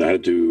nonpartisan, I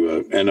had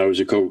to, and I was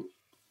a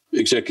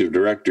co-executive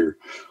director,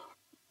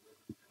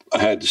 I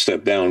had to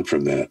step down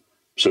from that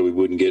so we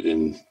wouldn't get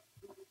in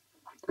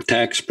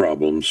tax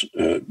problems,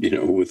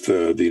 with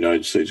the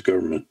United States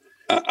government.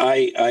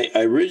 I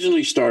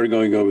originally started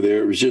going over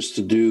there. It was just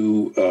to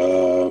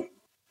do.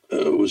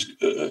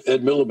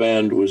 Ed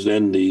Miliband was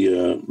then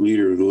the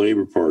leader of the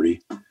Labor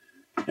Party,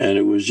 and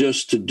it was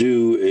just to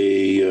do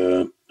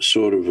a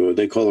sort of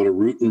they call it a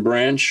root and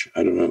branch.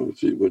 I don't know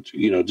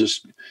what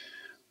just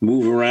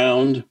move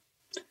around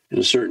in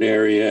a certain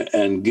area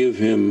and give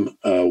him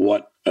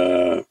what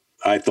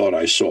I thought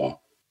I saw,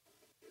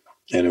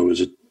 and it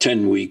was a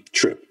 10-week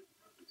trip.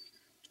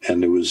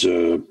 And there was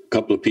a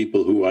couple of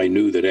people who I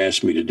knew that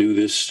asked me to do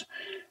this,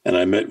 and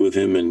I met with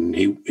him, and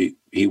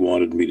he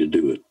wanted me to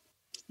do it.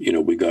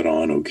 We got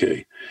on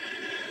okay.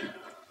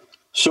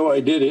 So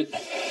I did it,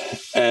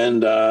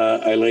 and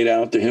I laid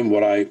out to him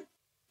what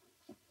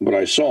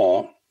I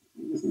saw,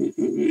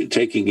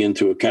 taking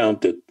into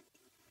account that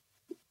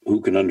who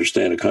can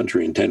understand a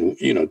country in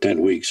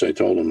 10 weeks. I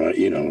told him,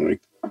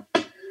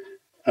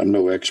 I'm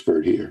no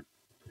expert here,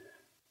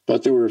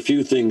 but there were a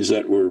few things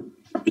that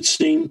it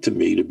seemed to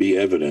me to be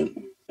evident,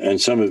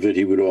 and some of it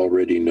he would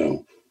already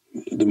know.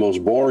 The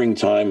most boring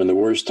time and the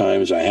worst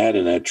times I had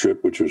in that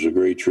trip, which was a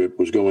great trip,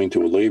 was going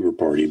to a Labor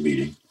Party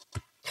meeting.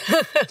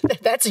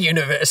 That's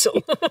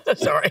universal.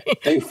 Sorry.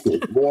 They were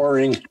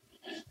boring.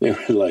 They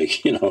were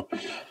like, a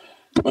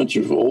bunch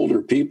of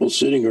older people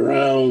sitting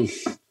around,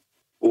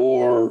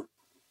 or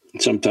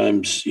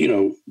sometimes,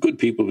 good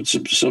people, but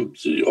some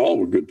all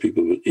were good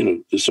people,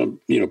 but,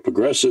 some,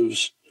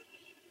 progressives,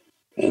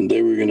 and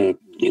they were going to,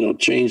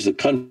 change the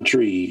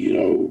country,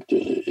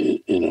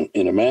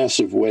 in a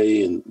massive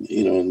way. And,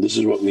 and this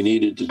is what we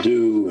needed to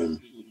do. And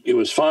it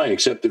was fine,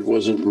 except it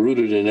wasn't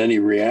rooted in any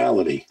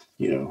reality,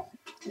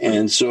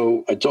 And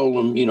so I told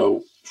them,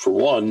 for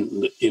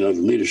one, the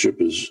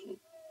leadership is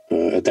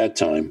at that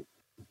time,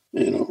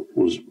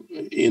 was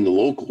in the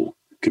local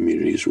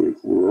communities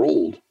were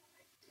old.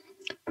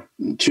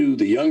 Two,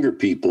 the younger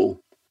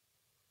people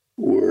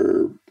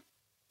were,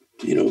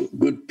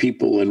 good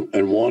people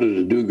and wanted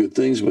to do good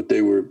things, but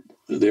they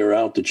were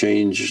out to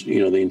change,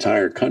 the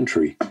entire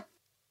country.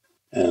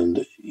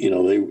 And,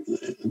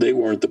 they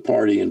weren't the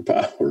party in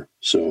power.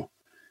 So,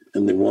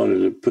 and they wanted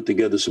to put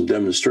together some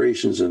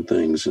demonstrations and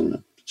things.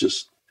 And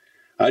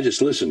I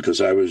just listened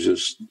because I was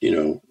just,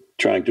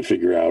 trying to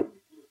figure out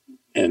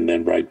and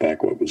then write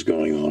back what was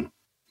going on.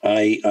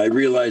 I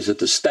realized that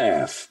the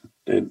staff,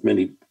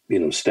 many,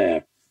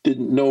 staff,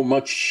 didn't know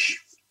much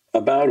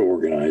about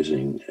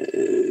organizing.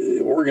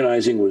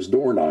 Organizing was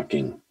door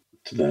knocking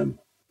to them,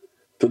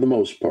 for the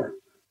most part.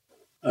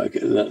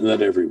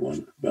 Not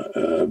everyone,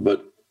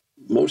 but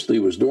mostly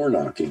it was door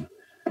knocking.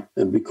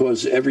 And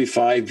because every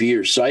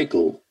 5-year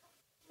cycle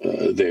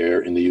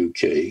there in the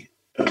UK,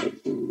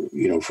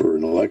 for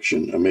an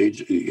election, a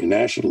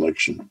national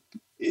election,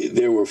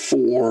 there were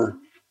 4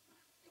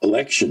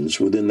 elections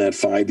within that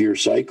 5-year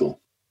cycle.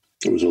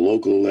 There was a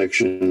local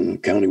election, a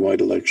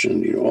countywide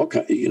election,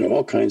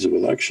 all kinds of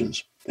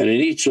elections. And in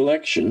each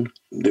election,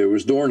 there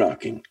was door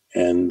knocking.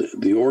 And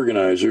the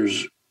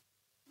organizers,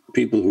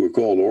 people who were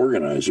called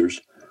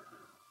organizers,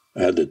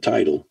 had the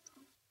title,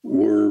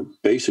 were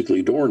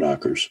basically door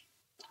knockers.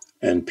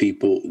 And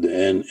people,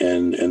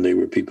 and they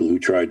were people who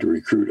tried to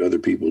recruit other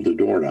people to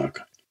door knock.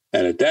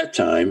 And at that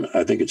time,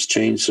 I think it's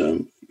changed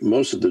some.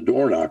 Most of the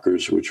door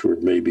knockers, which were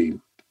maybe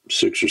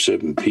 6 or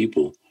 7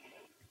 people,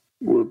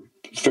 were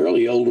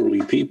fairly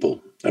elderly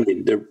people. I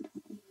mean, they're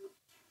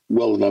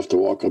well enough to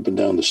walk up and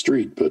down the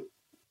street,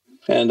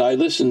 and I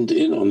listened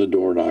in on the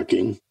door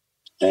knocking,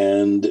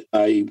 and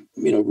I,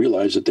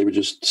 realized that they were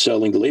just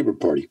selling the Labor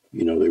Party.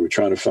 They were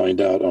trying to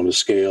find out on a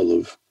scale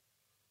of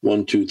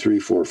 1, 2, 3,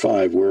 4,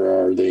 5,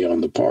 where are they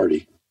on the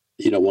party?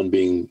 1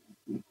 being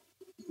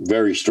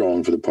very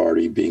strong for the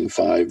party, being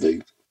 5,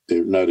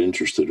 they're not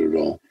interested at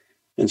all.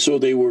 And so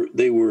they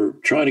were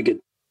trying to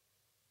get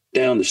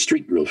down the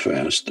street real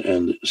fast.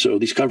 And so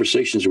these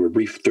conversations were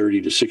brief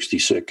 30 to 60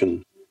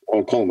 second,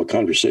 I'll call them a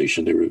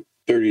conversation. They were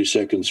 30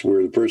 seconds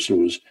where the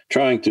person was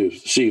trying to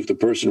see if the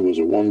person was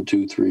a 1,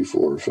 2, 3,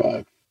 4, or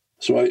 5.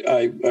 So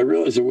I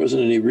realized there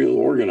wasn't any real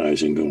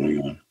organizing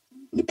going on.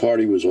 The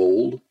party was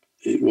old.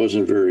 It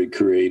wasn't very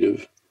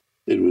creative.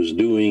 It was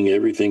doing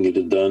everything it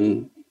had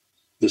done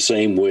the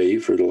same way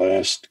for the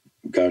last,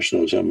 gosh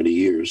knows how many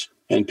years.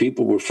 And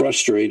people were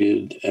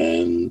frustrated,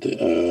 and,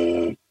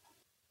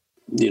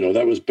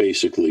 that was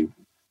basically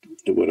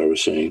what I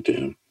was saying to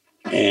him.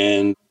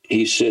 And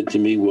he said to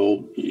me,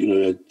 well,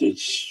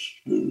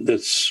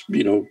 that's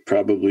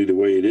probably the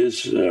way it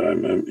is.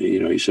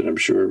 He said, I'm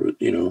sure, but,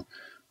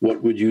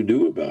 what would you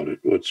do about it?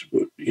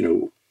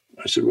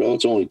 I said, well,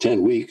 it's only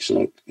 10 weeks.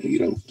 And,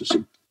 it's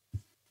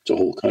a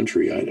whole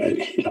country.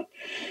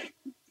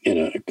 In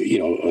a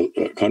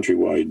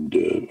countrywide,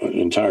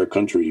 entire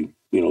country,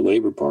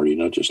 Labor Party,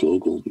 not just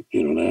local,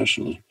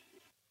 nationally.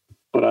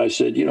 But I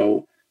said,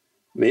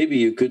 maybe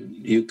you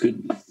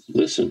could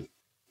listen,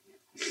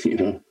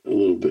 a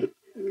little bit.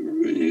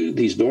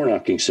 These door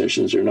knocking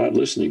sessions are not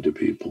listening to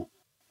people,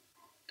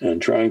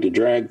 and trying to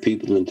drag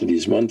people into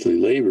these monthly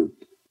Labor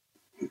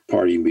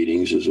Party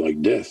meetings is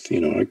like death.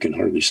 I can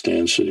hardly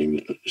stand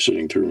sitting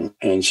through them.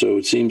 And so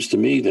it seems to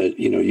me that,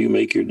 you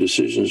make your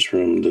decisions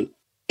from the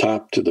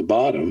top to the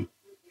bottom,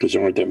 because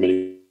there aren't that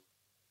many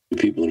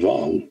people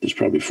involved. There's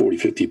probably 40,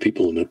 50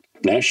 people in the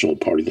national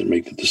party that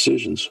make the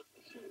decisions.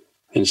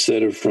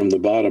 Instead of from the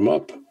bottom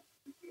up,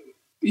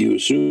 you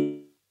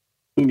assume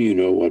you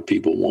know what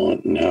people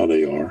want and how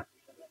they are,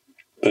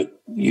 but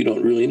you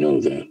don't really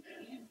know that.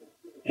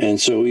 And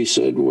so he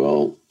said,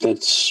 well,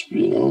 that's,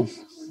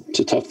 it's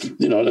a tough,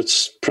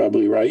 that's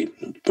probably right,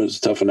 but it's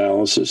a tough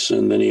analysis.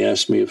 And then he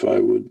asked me if I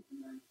would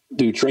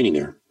do training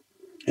there.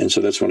 And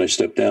so that's when I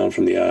stepped down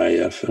from the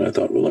IAF, and I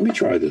thought, well, let me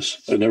try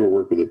this. I never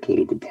worked with a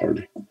political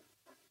party.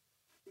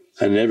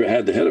 I never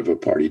had the head of a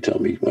party tell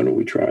me, why don't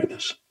we try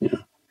this?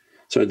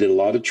 So I did a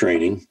lot of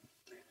training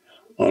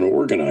on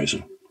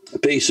organizing,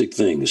 basic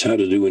things, how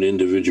to do an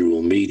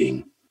individual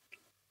meeting,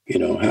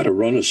 how to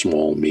run a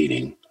small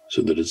meeting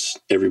so that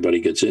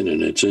everybody gets in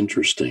and it's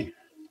interesting,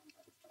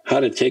 how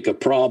to take a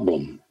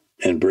problem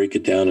and break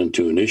it down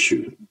into an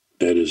issue.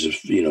 That is,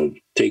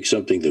 take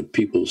something that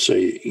people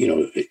say,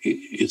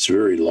 it's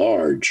very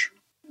large,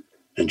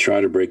 and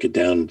try to break it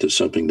down into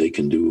something they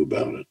can do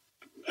about it.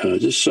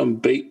 Just some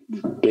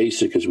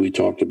basic, as we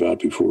talked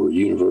about before,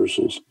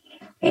 universals.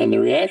 And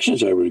the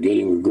reactions I was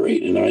getting were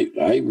great, and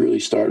I really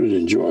started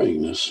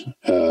enjoying this.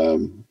 I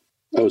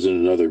was in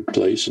another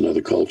place,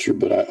 another culture,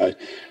 but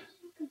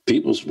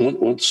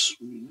once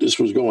this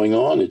was going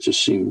on, it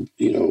just seemed,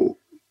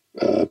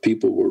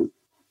 people were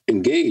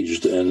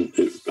engaged and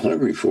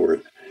hungry for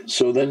it.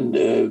 So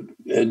then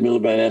Ed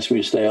Miliband asked me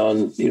to stay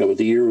on, what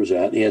the year was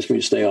at. He asked me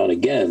to stay on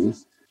again.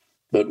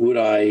 But would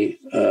I,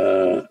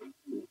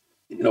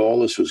 all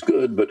this was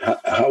good, but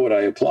how would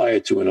I apply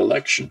it to an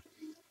election?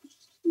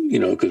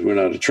 Because we're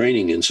not a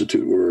training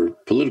institute, we're a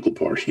political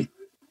party.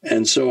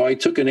 And so I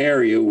took an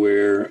area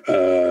where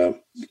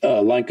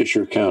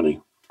Lancashire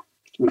County,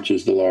 which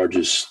is the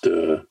largest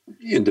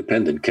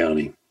independent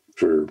county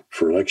for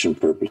election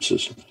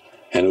purposes.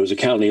 And it was a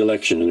county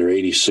election, and there are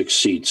 86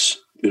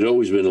 seats. It had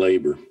always been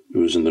Labour. It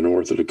was in the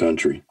north of the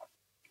country.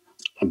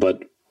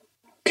 But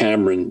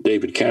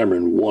David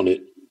Cameron won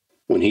it.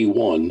 When he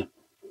won,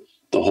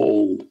 the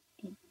whole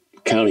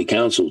county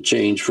council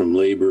changed from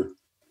Labour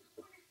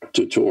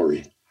to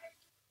Tory.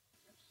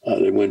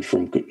 Labour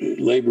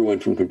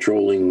went from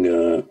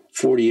controlling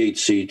 48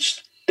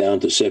 seats down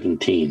to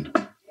 17.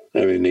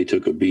 They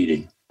took a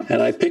beating.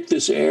 And I picked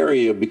this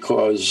area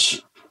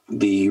because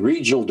the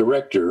regional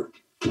director,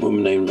 a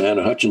woman named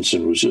Anna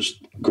Hutchinson, was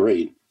just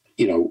great,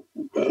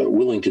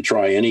 willing to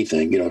try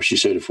anything. She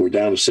said, if we're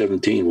down to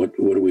 17, what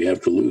do we have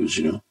to lose,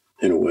 in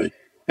a way.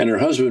 And her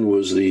husband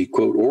was the,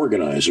 quote,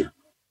 organizer.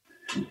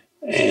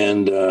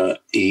 And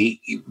he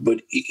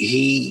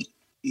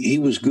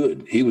was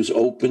good. He was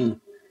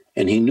open,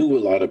 and he knew a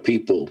lot of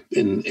people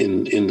in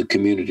the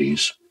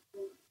communities.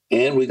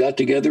 And we got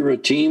together a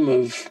team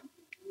of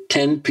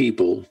 10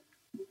 people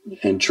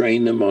and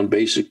trained them on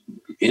basic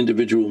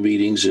individual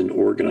meetings and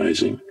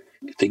organizing.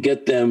 To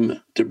get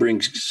them to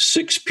bring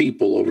 6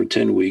 people over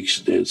 10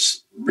 weeks,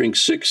 bring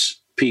 6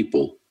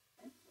 people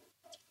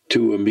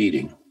to a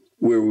meeting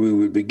where we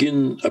would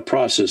begin a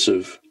process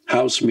of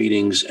house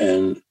meetings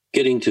and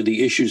getting to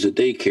the issues that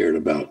they cared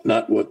about,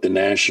 not what the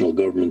national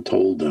government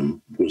told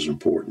them was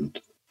important.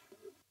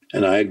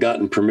 And I had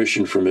gotten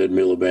permission from Ed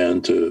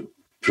Miliband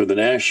for the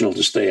national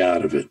to stay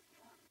out of it.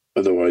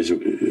 Otherwise,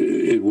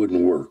 it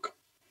wouldn't work.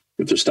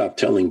 You have to stop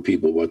telling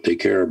people what they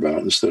care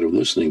about instead of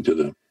listening to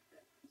them.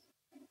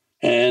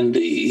 And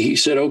he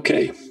said,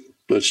 okay,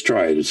 let's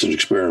try it. It's an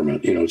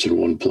experiment. It's in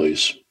one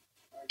place.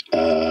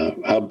 I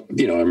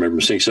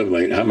remember saying something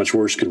like, how much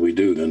worse can we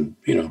do than,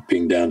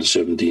 being down to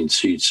 17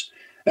 seats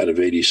out of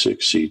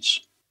 86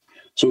 seats?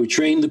 So we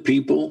trained the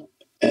people,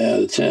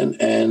 the 10,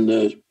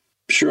 and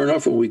sure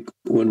enough,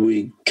 when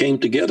we came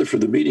together for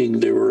the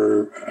meeting,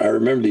 I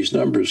remember these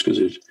numbers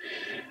because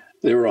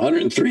there were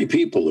 103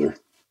 people there.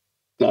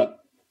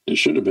 It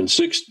should have been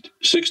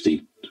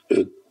 60,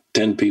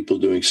 10 people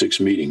doing 6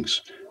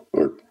 meetings,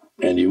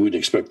 and you wouldn't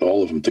expect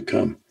all of them to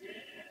come.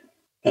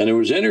 And there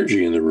was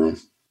energy in the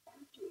room.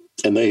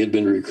 And they had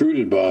been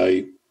recruited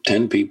by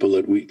 10 people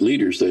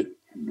leaders that,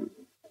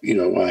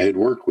 I had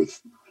worked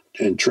with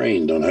and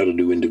trained on how to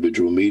do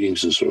individual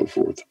meetings and so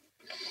forth.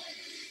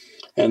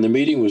 And the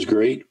meeting was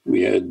great.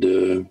 We had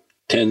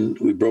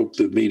we broke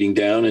the meeting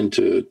down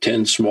into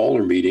 10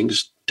 smaller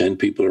meetings, 10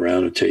 people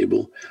around a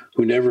table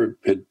who never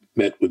had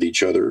met with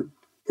each other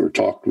or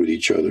talked with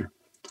each other.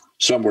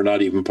 Some were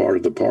not even part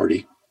of the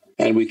party.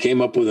 And we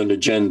came up with an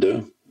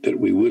agenda that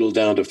we whittled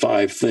down to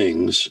 5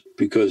 things,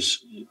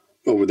 because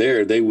over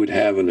there they would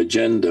have an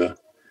agenda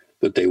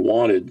that they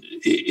wanted.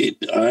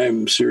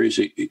 I'm serious.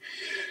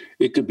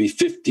 It could be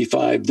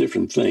 55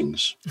 different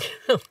things.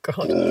 Oh,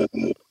 God.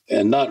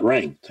 And not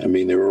ranked.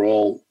 They were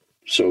all.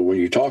 So when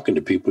you're talking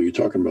to people, you're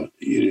talking about,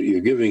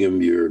 you're giving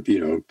them your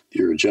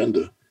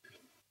agenda.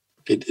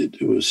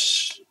 It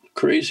was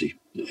crazy,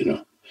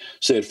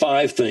 So they had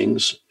 5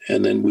 things,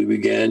 and then we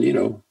began,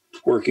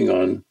 working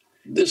on,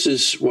 this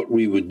is what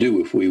we would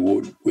do if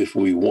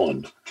we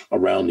won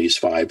around these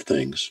 5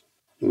 things.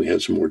 And we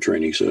had some more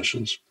training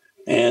sessions.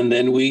 And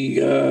then we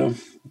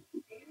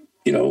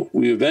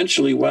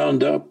eventually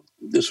wound up,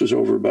 this was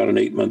over about an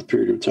 8-month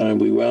period of time,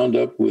 we wound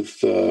up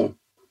with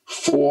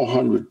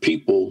 400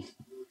 people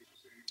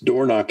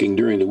door knocking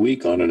during the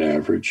week on an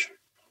average,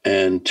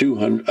 and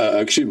 200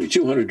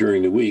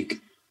 during the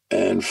week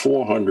and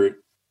 400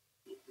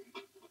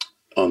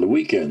 on the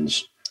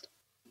weekends.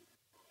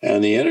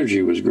 And the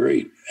energy was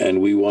great. And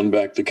we won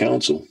back the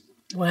council.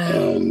 Wow.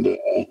 And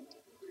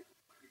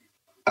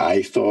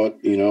I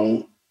thought,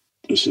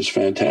 this is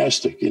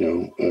fantastic.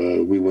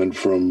 We went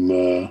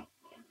from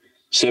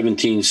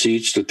 17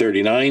 seats to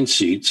 39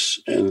 seats.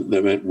 And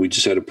that meant we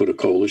just had to put a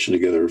coalition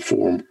together,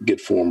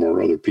 get 4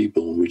 more other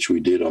people, which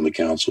we did on the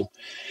council.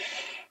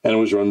 And it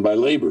was run by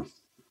Labour.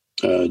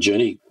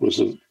 Jenny was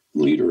the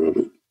leader of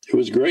it. It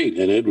was great.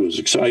 And Ed was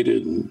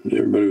excited, and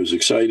everybody was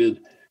excited.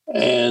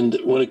 And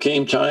when it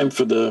came time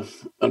for the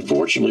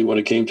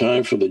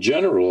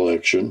general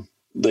election,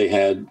 they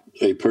had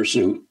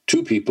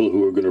 2 people who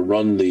were going to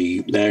run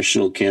the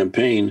national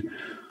campaign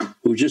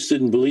who just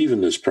didn't believe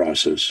in this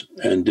process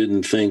and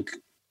didn't think,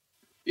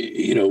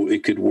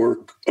 it could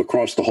work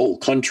across the whole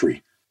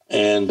country.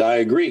 And I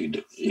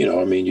agreed.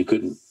 You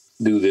couldn't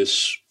do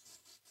this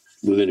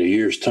within a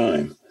year's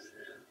time.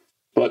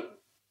 But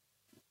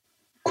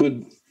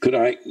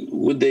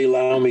would they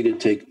allow me to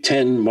take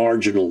 10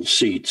 marginal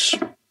seats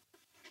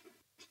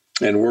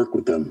and work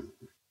with them,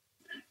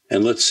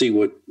 and let's see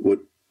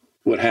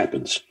what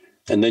happens.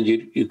 And then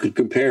you could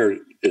compare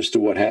it as to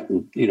what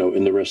happened,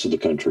 in the rest of the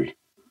country.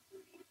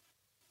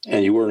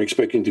 and you weren't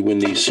expecting to win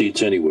these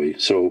seats anyway.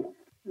 So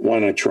why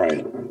not try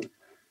it?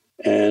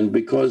 And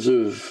because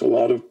of a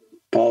lot of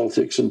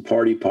politics and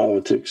party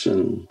politics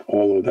and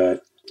all of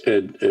that,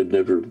 Ed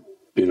never,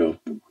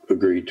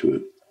 agreed to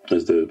it.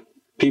 As the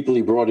people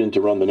he brought in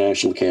to run the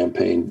national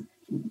campaign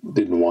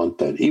didn't want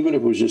that, even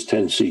if it was just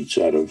 10 seats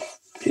out of,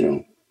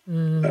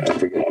 I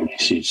forget how many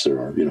seats there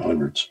are,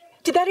 hundreds.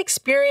 Did that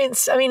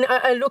experience,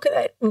 I look at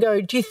that and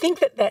go, do you think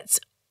that that's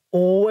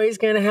always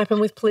going to happen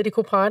with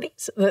political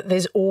parties, that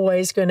there's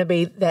always going to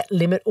be that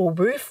limit or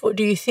roof? Or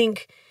do you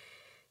think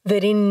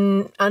that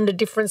under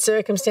different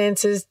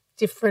circumstances,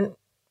 different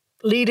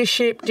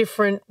leadership,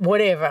 different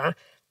whatever,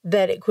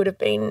 that it could have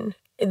been,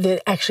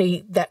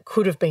 that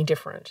could have been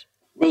different?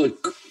 Well, it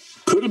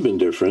could have been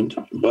different,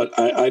 but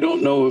I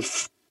don't know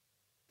if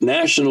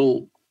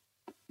national,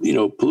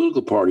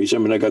 political parties,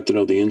 I got to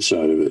know the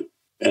inside of it.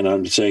 And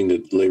I'm saying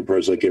that the Labour Party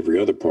is like every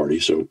other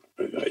party, so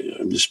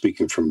I'm just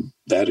speaking from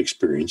that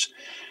experience.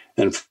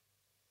 And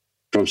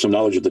from some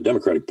knowledge of the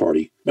Democratic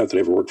Party, not that I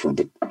ever worked for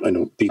them, but I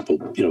know people,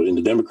 in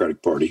the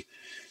Democratic Party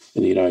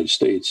in the United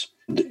States,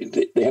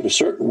 they have a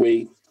certain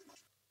way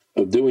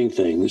of doing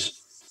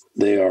things.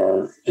 They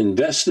are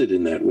invested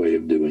in that way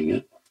of doing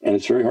it, and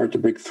it's very hard to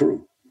break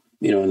through.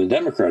 In the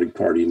Democratic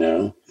Party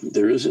now,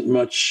 there isn't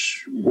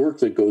much work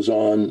that goes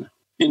on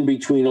in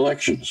between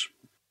elections.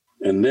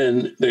 And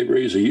then they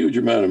raise a huge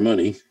amount of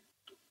money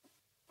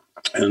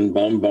and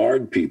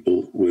bombard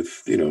people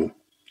with, they don't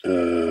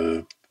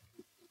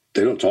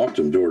talk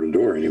to them door to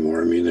door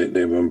anymore.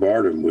 They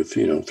bombard them with,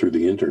 through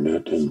the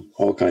internet and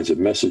all kinds of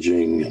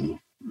messaging and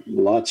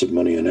lots of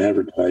money in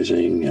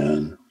advertising.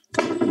 And,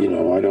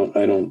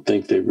 I don't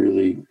think they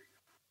really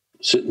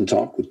sit and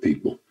talk with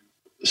people.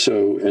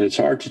 So, and it's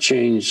hard to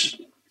change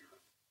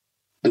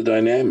the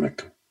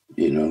dynamic,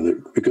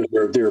 because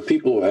there are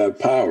people who have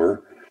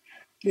power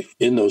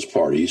in those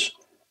parties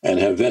and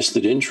have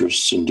vested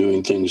interests in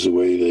doing things the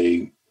way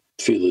they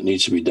feel it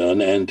needs to be done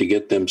and to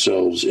get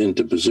themselves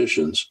into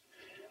positions.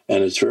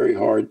 And it's very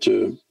hard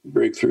to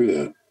break through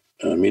that.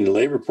 The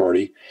Labour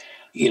Party,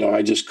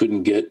 I just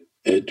couldn't get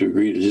Ed to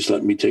agree to just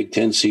let me take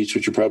 10 seats,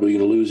 which you're probably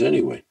going to lose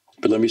anyway.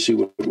 But let me see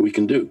what we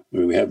can do.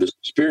 We have this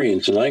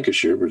experience in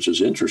Lancashire, which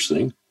is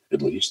interesting,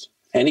 at least.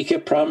 And he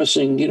kept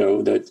promising,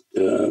 that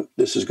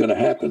this is going to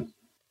happen.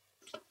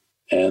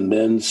 And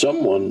then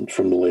someone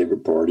from the Labour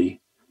Party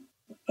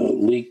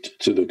leaked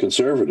to the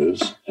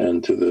Conservatives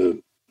and to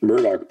the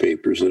Murdoch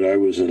papers that I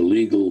was an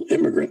illegal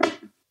immigrant.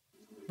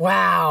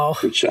 Wow.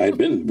 Which I had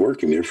been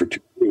working there for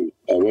 2 years.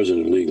 I wasn't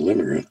an illegal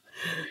immigrant.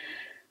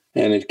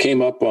 And it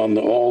came up on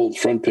all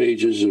front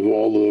pages of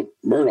all the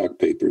Murdoch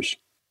papers.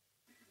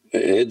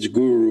 Ed's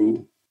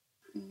guru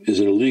is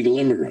an illegal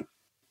immigrant.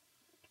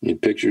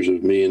 Pictures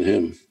of me and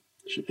him,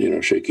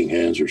 shaking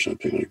hands or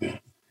something like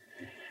that.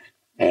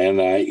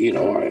 And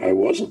I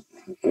wasn't.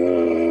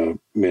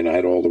 I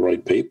had all the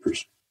right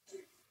papers.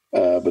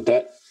 But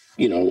that,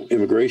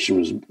 immigration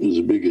was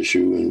a big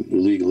issue and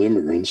illegal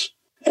immigrants.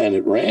 And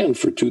it ran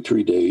for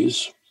 2-3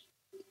 days,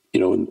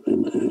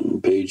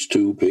 in page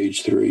 2,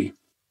 page 3.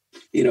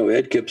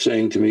 Ed kept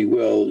saying to me,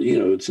 well,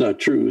 it's not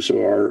true.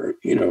 So our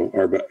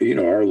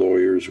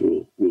lawyers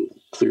will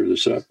clear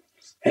this up.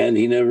 And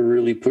he never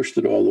really pushed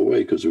it all the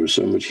way because there was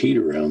so much heat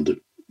around it,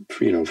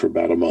 for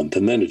about a month.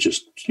 And then it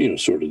just,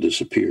 sort of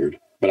disappeared.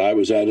 But I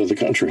was out of the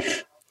country.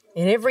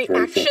 In every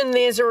action,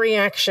 there's a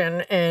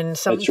reaction, and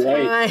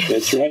sometimes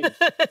That's right.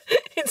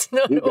 It's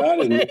not you got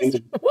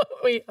it, what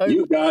we hope.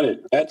 You got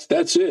it.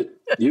 That's it.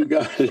 You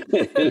got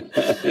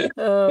it.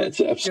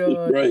 That's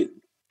absolutely right.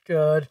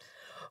 God.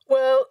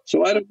 Well,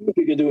 so I don't know what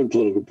you can do in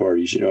political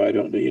parties. I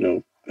don't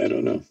know.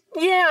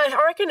 Yeah,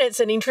 I reckon it's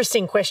an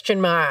interesting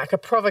question mark, a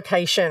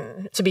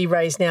provocation to be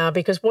raised now,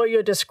 because what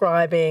you're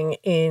describing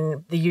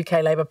in the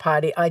UK Labour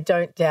Party, I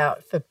don't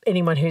doubt for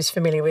anyone who's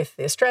familiar with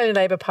the Australian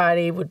Labour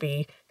Party would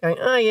be going,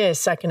 oh,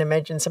 yes, I can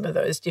imagine some of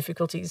those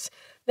difficulties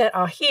that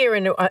are here.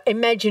 And I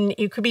imagine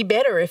it could be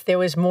better if there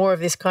was more of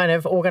this kind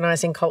of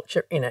organising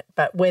culture in it.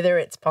 But whether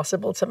it's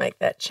possible to make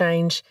that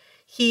change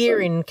here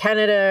in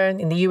Canada,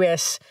 in the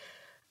US,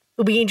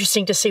 it'll be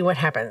interesting to see what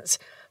happens.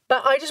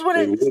 But I just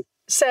want to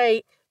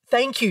say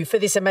thank you for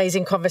this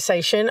amazing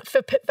conversation.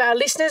 For our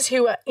listeners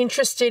who are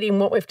interested in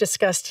what we've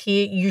discussed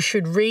here, you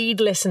should read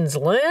Lessons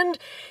Learned.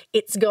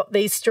 It's got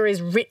these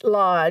stories writ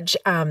large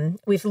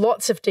with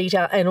lots of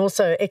detail and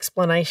also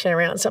explanation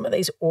around some of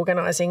these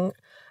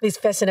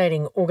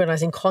fascinating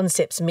organising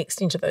concepts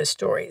mixed into those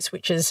stories,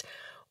 which is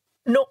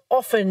not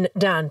often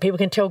done. People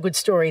can tell good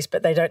stories,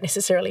 but they don't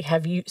necessarily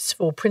have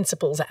useful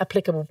principles,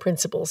 applicable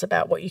principles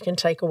about what you can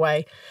take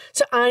away.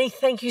 So, Arnie,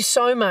 thank you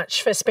so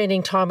much for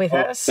spending time with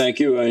us. Thank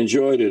you. I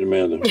enjoyed it,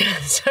 Amanda.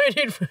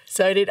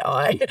 So did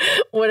I.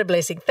 What a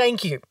blessing.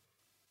 Thank you.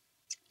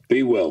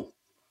 Be well.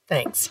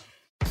 Thanks.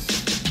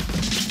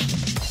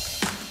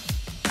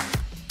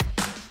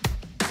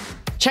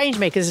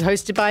 ChangeMaker is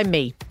hosted by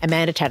me,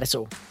 Amanda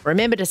Tattersall.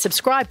 Remember to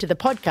subscribe to the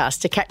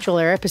podcast to catch all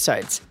our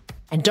episodes.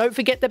 And don't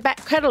forget the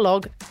back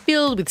catalogue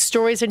filled with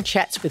stories and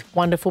chats with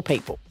wonderful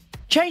people.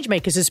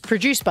 ChangeMakers is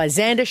produced by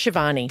Xander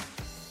Shivani.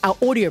 Our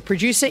audio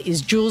producer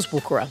is Jules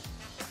Wookera.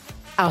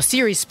 Our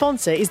series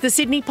sponsor is the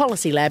Sydney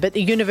Policy Lab at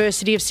the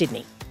University of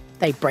Sydney.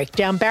 They break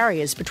down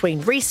barriers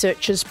between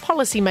researchers,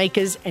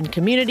 policymakers and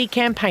community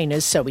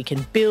campaigners so we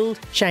can build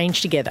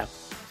change together.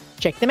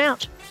 Check them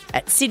out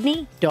at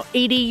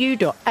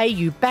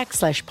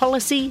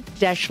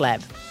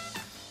sydney.edu.au/policy-lab.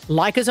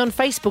 Like us on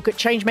Facebook at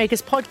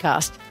ChangeMakers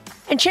Podcast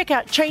and check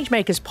out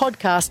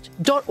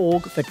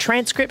changemakerspodcast.org for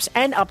transcripts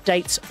and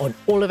updates on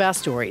all of our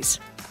stories.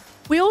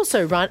 We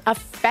also run a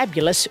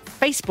fabulous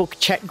Facebook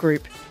chat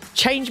group,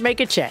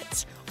 ChangeMaker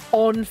Chats,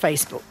 on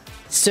Facebook.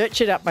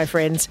 Search it up, my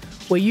friends,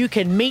 where you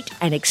can meet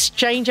and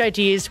exchange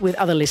ideas with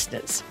other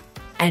listeners.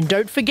 And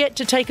don't forget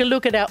to take a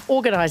look at our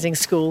organising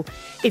school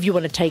if you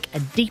want to take a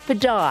deeper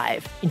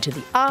dive into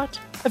the art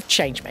of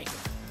changemaking.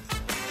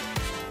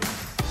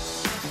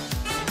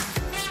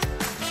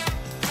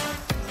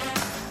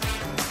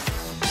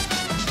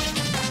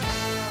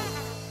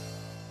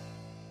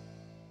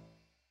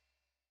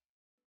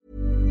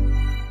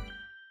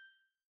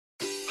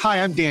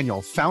 Hi, I'm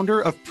Daniel,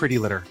 founder of Pretty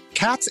Litter.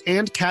 Cats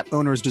and cat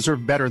owners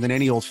deserve better than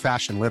any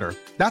old-fashioned litter.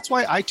 That's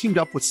why I teamed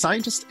up with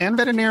scientists and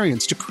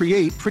veterinarians to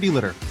create Pretty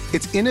Litter.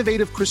 Its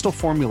innovative crystal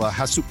formula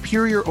has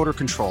superior odor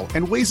control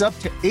and weighs up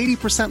to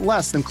 80%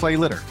 less than clay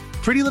litter.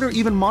 Pretty Litter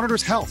even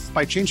monitors health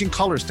by changing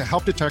colors to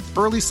help detect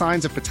early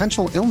signs of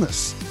potential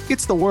illness.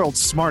 It's the world's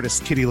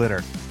smartest kitty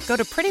litter. Go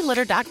to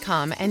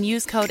prettylitter.com and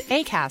use code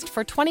ACAST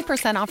for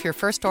 20% off your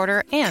first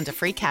order and a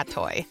free cat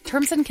toy.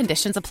 Terms and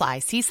conditions apply.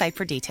 See site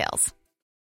for details.